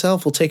him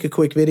yourself. We'll take a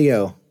quick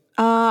video.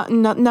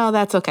 No,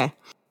 that's okay.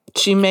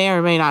 She may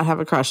or may not have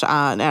a crush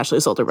on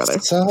Ashley's older brother.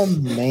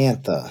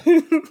 Samantha.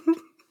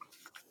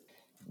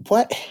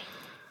 What?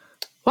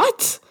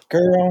 What?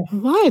 Girl.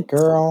 What?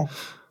 Girl.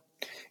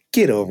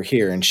 Get over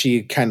here. And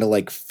she kind of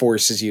like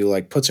forces you,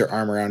 like puts her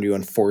arm around you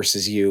and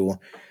forces you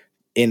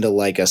into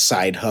like a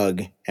side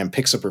hug and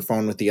picks up her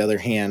phone with the other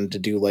hand to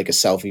do like a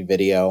selfie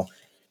video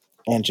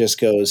and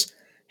just goes,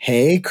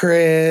 "Hey,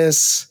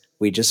 Chris,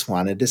 we just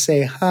wanted to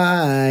say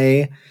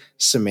hi.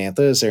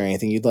 Samantha, is there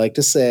anything you'd like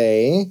to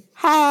say?"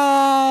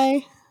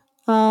 Hi.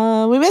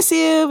 We miss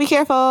you. Be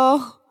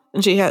careful.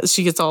 And she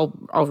gets all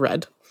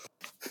red.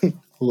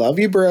 "Love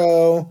you,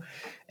 bro."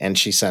 And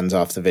she sends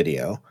off the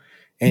video.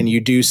 And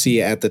you do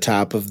see at the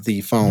top of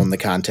the phone, the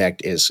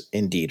contact is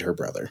indeed her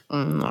brother.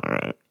 All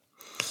right.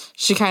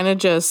 She kind of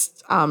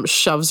just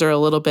shoves her a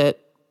little bit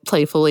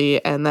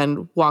playfully and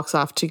then walks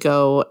off to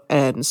go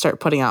and start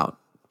putting out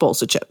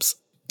bowls of chips.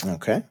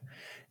 Okay.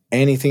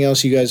 Anything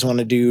else you guys want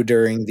to do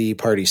during the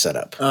party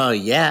setup? Oh,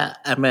 yeah.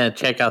 I'm going to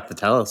check out the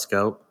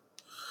telescope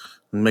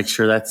and make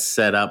sure that's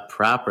set up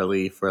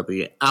properly for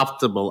the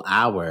optimal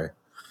hour.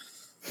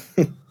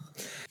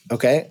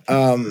 Okay.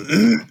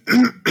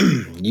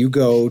 You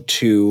go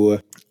to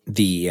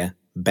the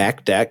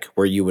back deck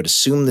where you would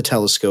assume the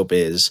telescope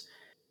is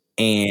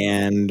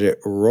and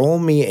roll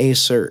me a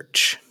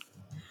search.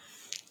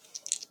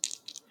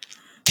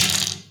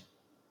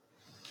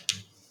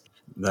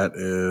 That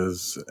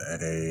is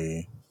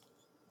a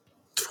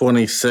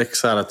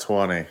 26 out of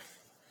 20.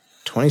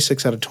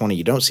 26 out of 20.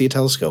 You don't see a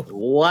telescope.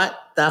 What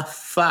the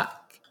fuck?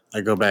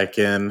 I go back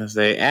in.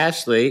 Say,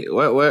 Ashley,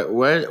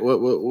 where's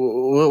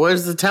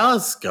the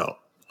telescope?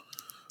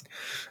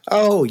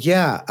 Oh,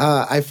 yeah.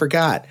 I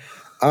forgot.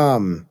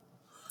 And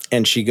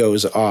she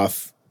goes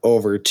off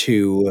over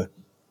to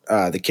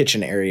the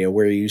kitchen area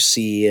where you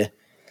see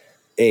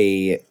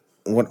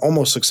what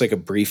almost looks like a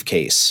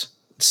briefcase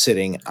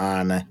sitting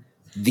on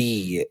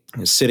the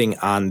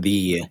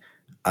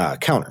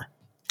counter.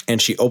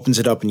 And she opens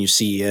it up and you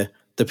see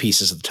the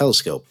pieces of the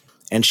telescope.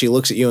 And she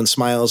looks at you and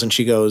smiles and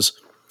she goes,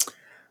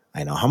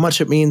 I know how much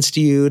it means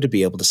to you to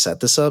be able to set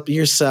this up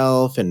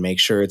yourself and make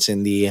sure it's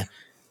in the,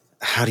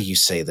 how do you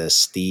say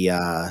this? The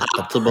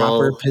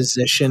proper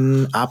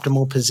position,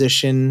 optimal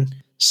position.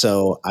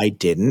 So I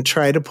didn't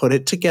try to put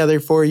it together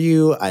for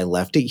you. I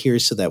left it here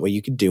so that way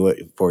you could do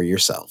it for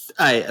yourself.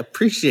 I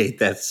appreciate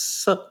that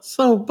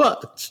so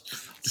much.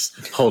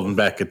 Just holding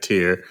back a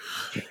tear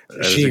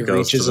as She she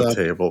goes to reaches the up.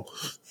 table.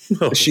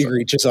 She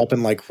reaches up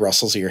and like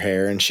rustles your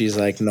hair and she's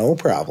like, no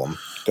problem.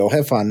 Go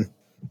have fun.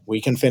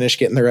 We can finish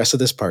getting the rest of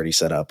this party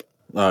set up.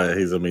 Oh, yeah,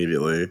 he's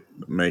immediately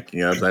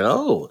making up. Like,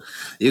 oh,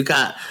 you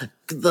got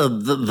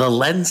the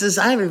lenses?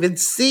 I haven't even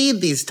seen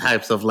these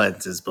types of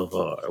lenses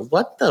before.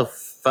 What the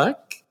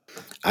fuck?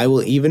 I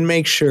will even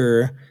make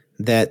sure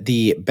that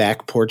the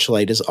back porch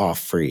light is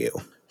off for you.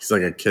 He's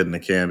like a kid in a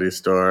candy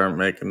store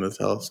making the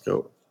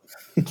telescope.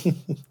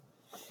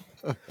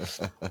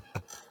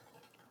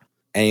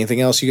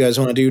 Anything else you guys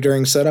want to do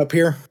during setup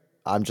here?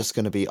 I'm just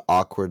going to be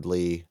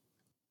awkwardly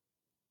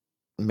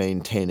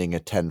maintaining a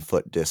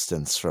 10-foot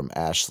distance from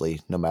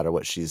Ashley no matter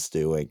what she's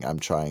doing. I'm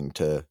trying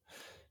to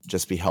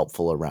just be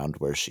helpful around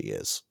where she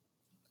is.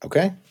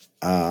 Okay.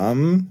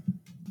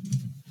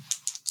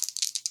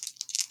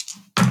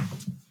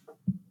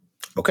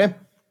 Okay.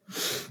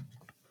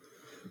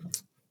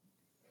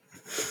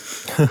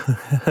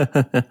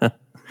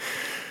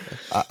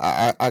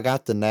 I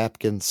got the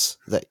napkins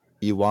that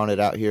you wanted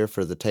out here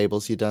for the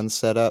tables you done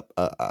set up.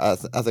 I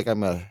think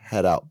I'm going to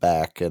head out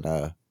back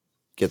and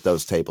get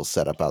those tables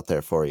set up out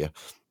there for you.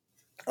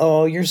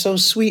 Oh, you're so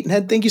sweet,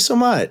 Ned. Thank you so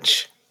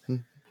much.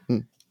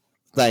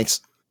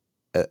 Thanks.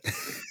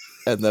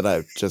 And then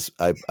I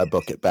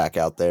book it back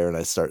out there and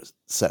I start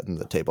setting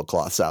the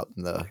tablecloths out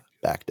in the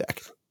back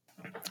deck.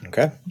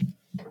 Okay.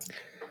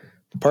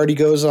 Party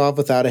goes off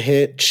without a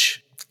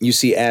hitch. You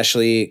see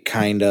Ashley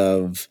kind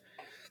of,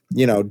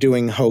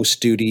 doing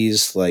host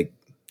duties, like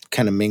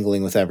kind of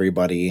mingling with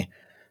everybody.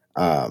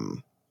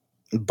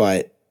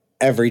 But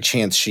every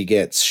chance she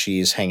gets,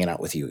 she's hanging out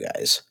with you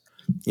guys.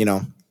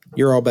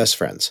 You're all best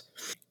friends.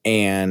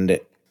 And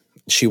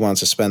she wants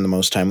to spend the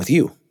most time with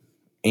you.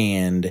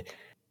 And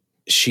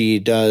she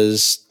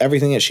does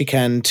everything that she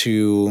can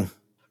to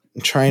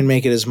try and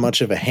make it as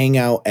much of a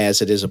hangout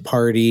as it is a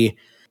party.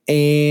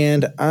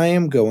 And I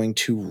am going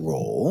to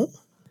roll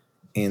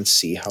and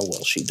see how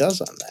well she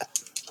does on that.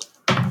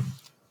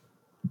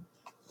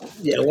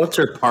 Yeah, what's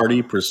her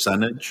party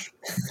percentage?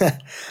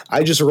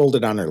 I just rolled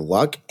it on her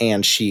luck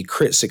and she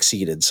crit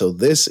succeeded. So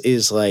this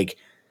is like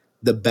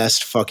the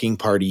best fucking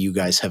party you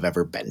guys have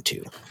ever been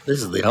to.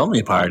 This is the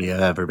only party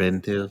I've ever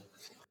been to.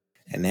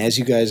 And as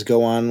you guys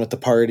go on with the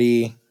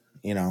party,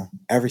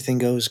 everything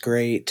goes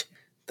great.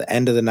 The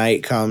end of the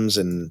night comes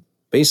and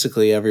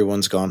basically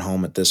everyone's gone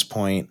home at this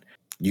point.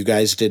 You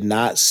guys did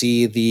not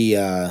see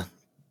the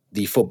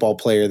football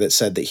player that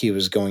said that he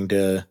was going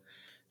to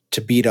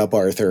beat up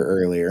Arthur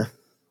earlier.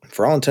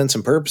 For all intents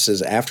and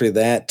purposes, after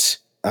that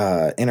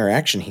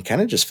interaction, he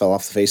kind of just fell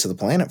off the face of the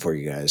planet for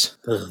you guys.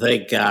 Oh,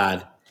 thank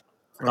God.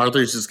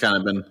 Arthur's just kind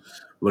of been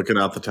looking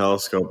out the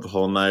telescope the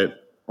whole night,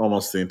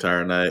 almost the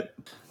entire night.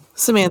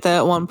 Samantha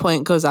at one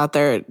point goes out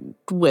there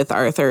with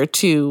Arthur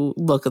to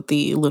look at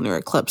the lunar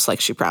eclipse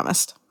like she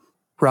promised.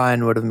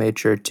 Ryan would have made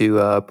sure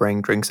to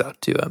bring drinks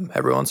out to him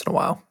every once in a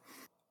while.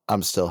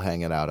 I'm still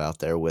hanging out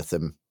there with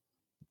him,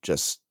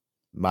 just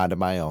minding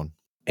my own.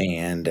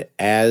 And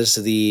as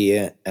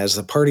the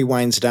party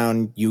winds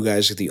down, you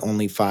guys are the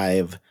only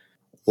 5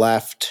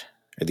 left,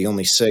 or the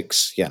only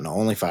 6. Yeah, no,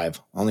 only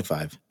 5. Only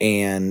 5.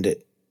 And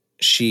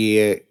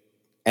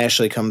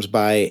Ashley comes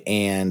by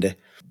and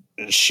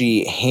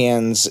she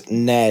hands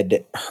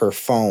Ned her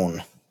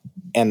phone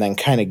and then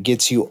kind of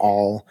gets you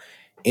all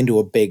into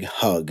a big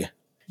hug.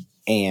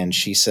 And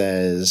she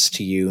says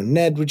to you,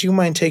 Ned, would you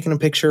mind taking a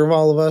picture of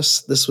all of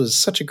us? This was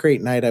such a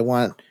great night. I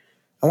want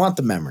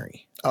the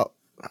memory. Oh,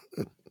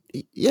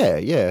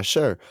 yeah,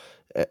 sure.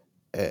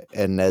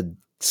 And Ned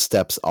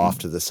steps off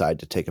to the side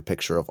to take a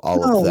picture of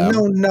all of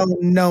them.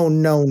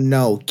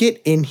 No.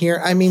 Get in here.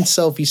 I mean,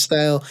 selfie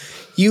style.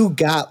 You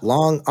got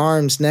long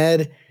arms,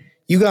 Ned.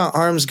 You got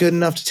arms good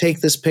enough to take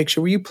this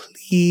picture. Will you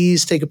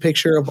please take a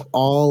picture of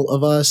all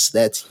of us?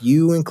 That's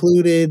you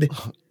included.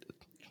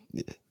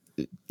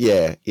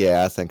 Yeah,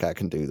 I think I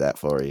can do that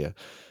for you.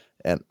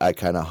 And I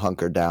kind of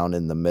hunker down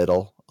in the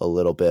middle a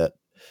little bit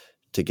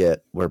to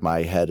get where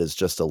my head is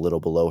just a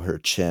little below her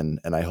chin,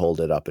 and I hold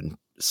it up and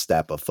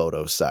snap a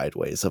photo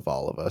sideways of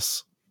all of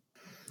us.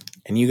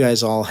 and you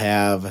guys all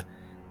have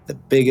the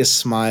biggest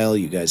smile.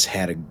 You guys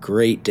had a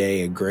great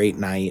day, a great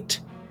night,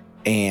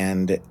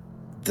 and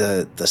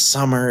the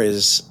summer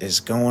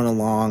is going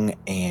along,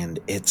 and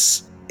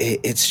it's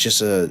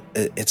just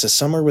it's a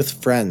summer with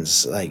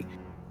friends. Like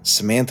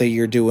Samantha,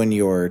 you're doing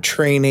your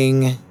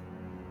training.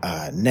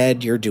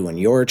 Ned, you're doing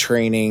your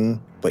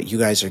training, but you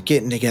guys are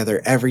getting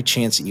together every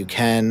chance that you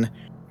can.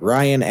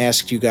 Ryan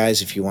asked you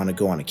guys if you want to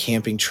go on a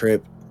camping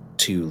trip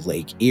to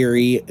Lake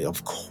Erie.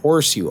 Of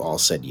course, you all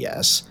said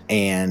yes,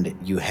 and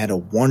you had a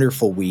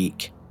wonderful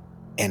week.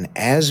 And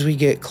as we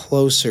get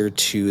closer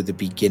to the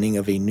beginning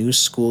of a new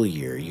school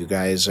year, you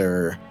guys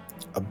are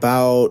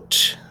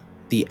about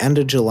the end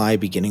of July,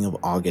 beginning of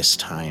August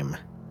time,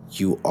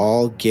 you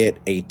all get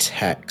a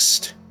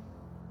text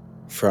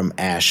from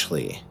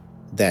Ashley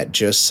that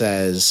just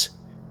says,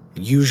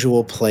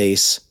 usual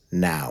place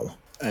now.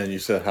 And you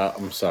said,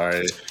 I'm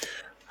sorry,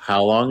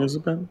 how long has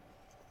it been?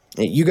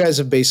 You guys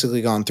have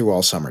basically gone through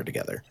all summer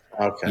together.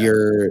 Okay.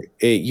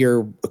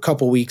 You're a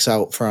couple weeks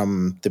out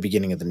from the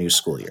beginning of the new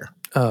school year.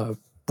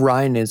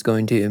 Ryan is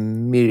going to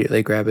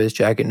immediately grab his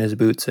jacket and his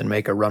boots and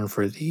make a run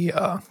for the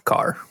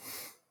car,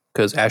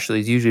 because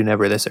Ashley's usually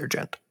never this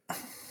urgent.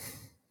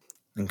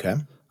 Okay.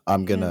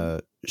 I'm going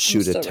to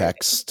shoot a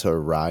text to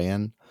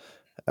Ryan.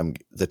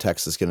 The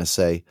text is going to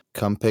say,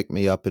 come pick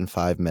me up in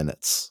 5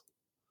 minutes.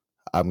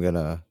 I'm going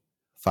to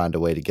find a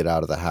way to get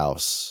out of the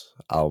house.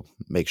 I'll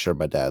make sure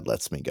my dad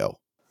lets me go.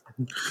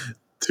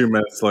 2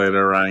 minutes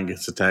later, Ryan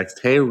gets a text.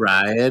 Hey,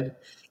 Ryan,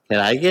 can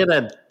I get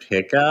a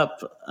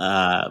pickup?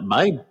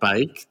 My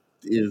bike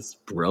is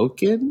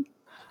broken.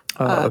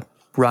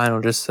 Ryan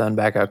will just send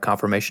back a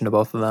confirmation to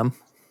both of them.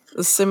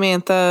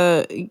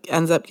 Samantha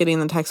ends up getting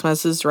the text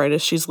message right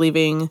as she's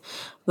leaving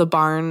the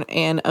barn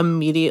and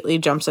immediately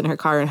jumps in her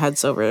car and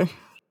heads over.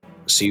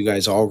 So you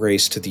guys all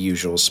race to the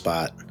usual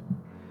spot.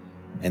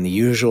 And the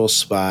usual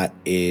spot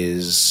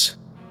is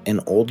an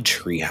old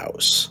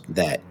treehouse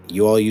that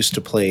you all used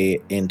to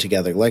play in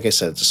together. Like I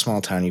said, it's a small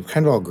town. You've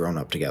kind of all grown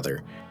up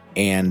together.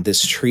 And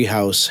this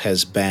treehouse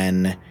has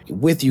been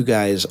with you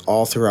guys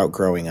all throughout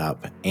growing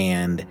up.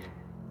 And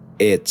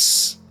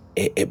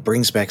it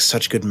brings back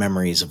such good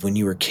memories of when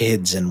you were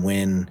kids and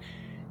when,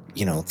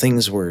 you know,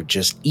 things were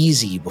just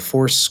easy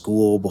before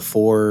school,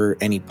 before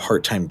any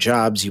part-time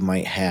jobs you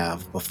might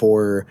have,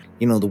 before,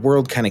 you know, the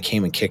world kind of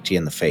came and kicked you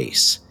in the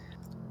face.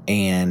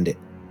 And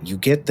you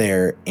get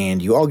there,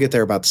 and you all get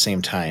there about the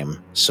same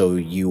time. So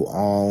you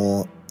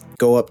all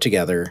go up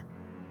together,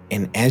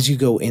 and as you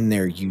go in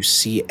there, you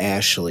see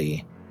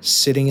Ashley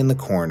sitting in the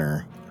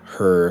corner,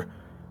 her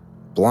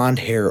blonde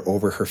hair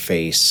over her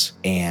face,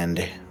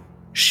 and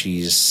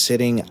she's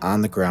sitting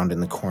on the ground in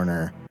the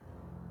corner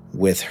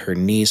with her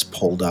knees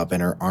pulled up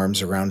and her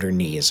arms around her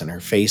knees, and her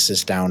face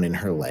is down in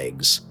her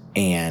legs.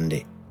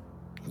 And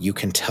you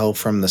can tell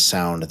from the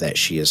sound that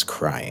she is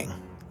crying.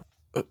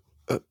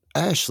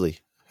 Ashley,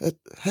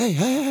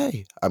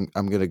 hey. I'm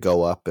going to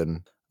go up,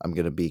 and I'm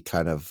going to be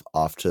kind of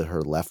off to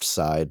her left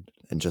side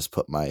and just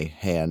put my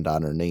hand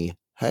on her knee.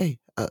 Hey,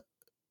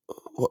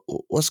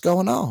 what's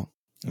going on?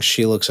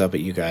 She looks up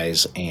at you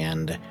guys,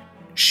 and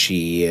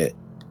she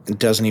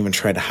doesn't even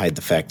try to hide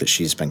the fact that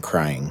she's been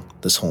crying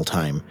this whole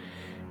time.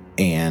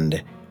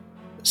 And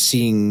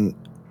seeing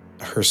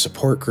her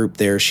support group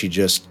there, she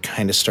just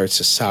kind of starts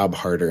to sob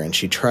harder, and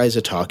she tries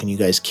to talk, and you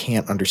guys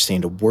can't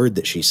understand a word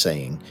that she's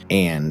saying.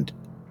 And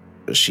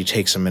she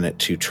takes a minute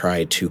to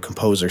try to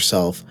compose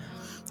herself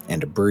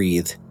and to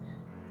breathe.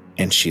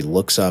 And she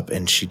looks up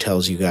and she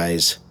tells you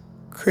guys,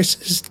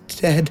 Chris is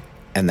dead.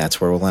 And that's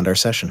where we'll end our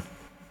session.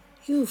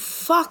 You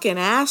fucking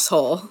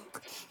asshole.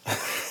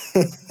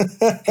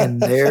 And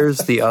there's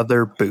the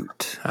other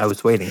boot. I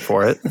was waiting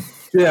for it.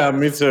 Yeah,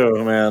 me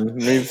too, man.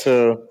 Me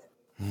too.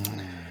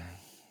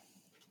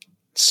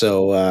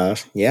 So,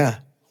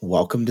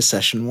 welcome to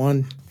session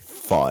 1.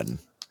 Fun.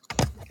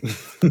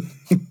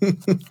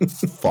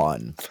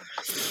 Fun.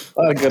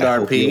 Good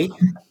RP.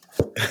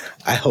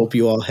 I hope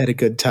you all had a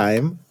good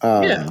time.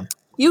 Yeah.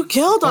 You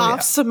killed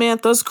off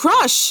Samantha's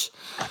crush.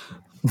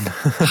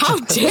 How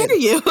dare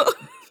you?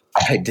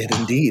 I did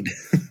indeed.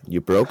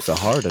 You broke the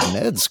heart of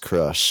Ned's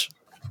crush.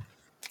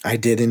 I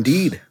did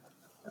indeed.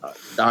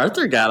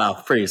 Arthur got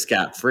off pretty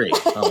scot-free.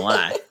 Don't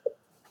lie.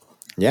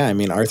 Yeah, I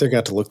mean, Arthur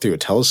got to look through a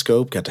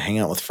telescope, got to hang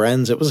out with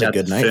friends. It was a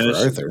good night for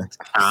Arthur.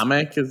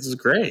 Comic is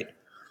great.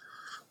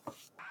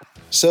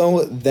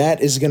 So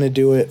that is going to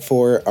do it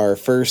for our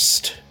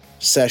first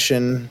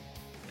session.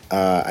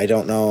 I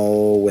don't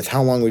know with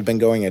how long we've been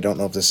going. I don't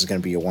know if this is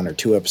going to be a 1 or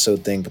 2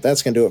 episode thing, but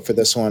that's going to do it for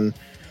this one.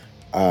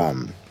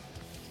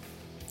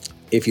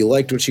 If you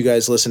liked what you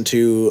guys listened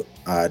to,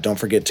 don't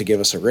forget to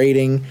give us a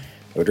rating.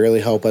 It would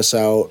really help us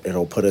out.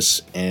 It'll put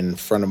us in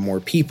front of more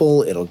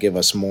people. It'll give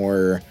us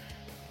more,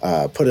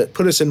 put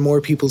us in more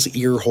people's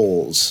ear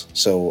holes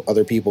so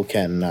other people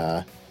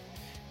can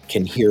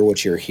hear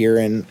what you're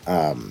hearing.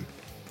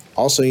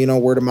 Also,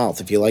 word of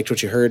mouth. If you liked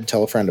what you heard,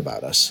 tell a friend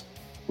about us.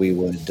 We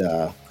would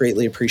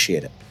greatly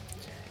appreciate it.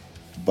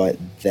 But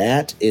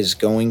that is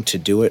going to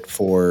do it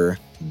for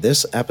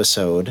this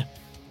episode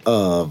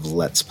of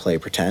Let's Play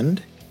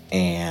Pretend.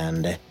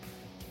 and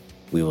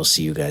we will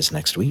see you guys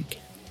next week.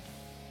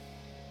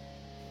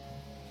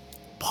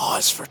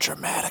 Pause for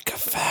dramatic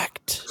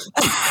effect.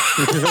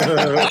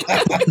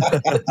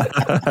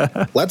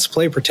 Let's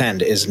Play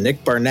Pretend is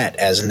Nick Barnett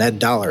as Ned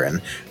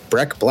Dollerin,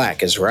 Breck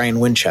Black as Ryan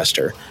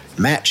Winchester,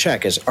 Matt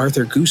Check as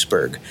Arthur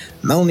Gooseberg,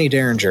 Melanie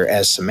Derringer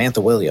as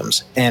Samantha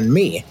Williams, and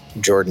me,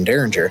 Jordan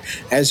Derringer,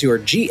 as your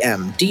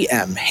GM,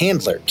 DM,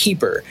 handler,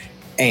 keeper,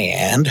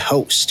 and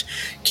host.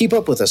 Keep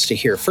up with us to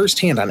hear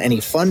firsthand on any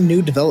fun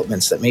new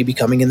developments that may be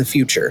coming in the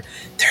future.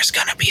 There's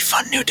gonna be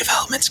fun new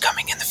developments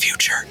coming in the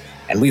future.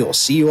 And we will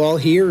see you all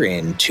here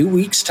in 2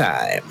 weeks'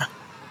 time.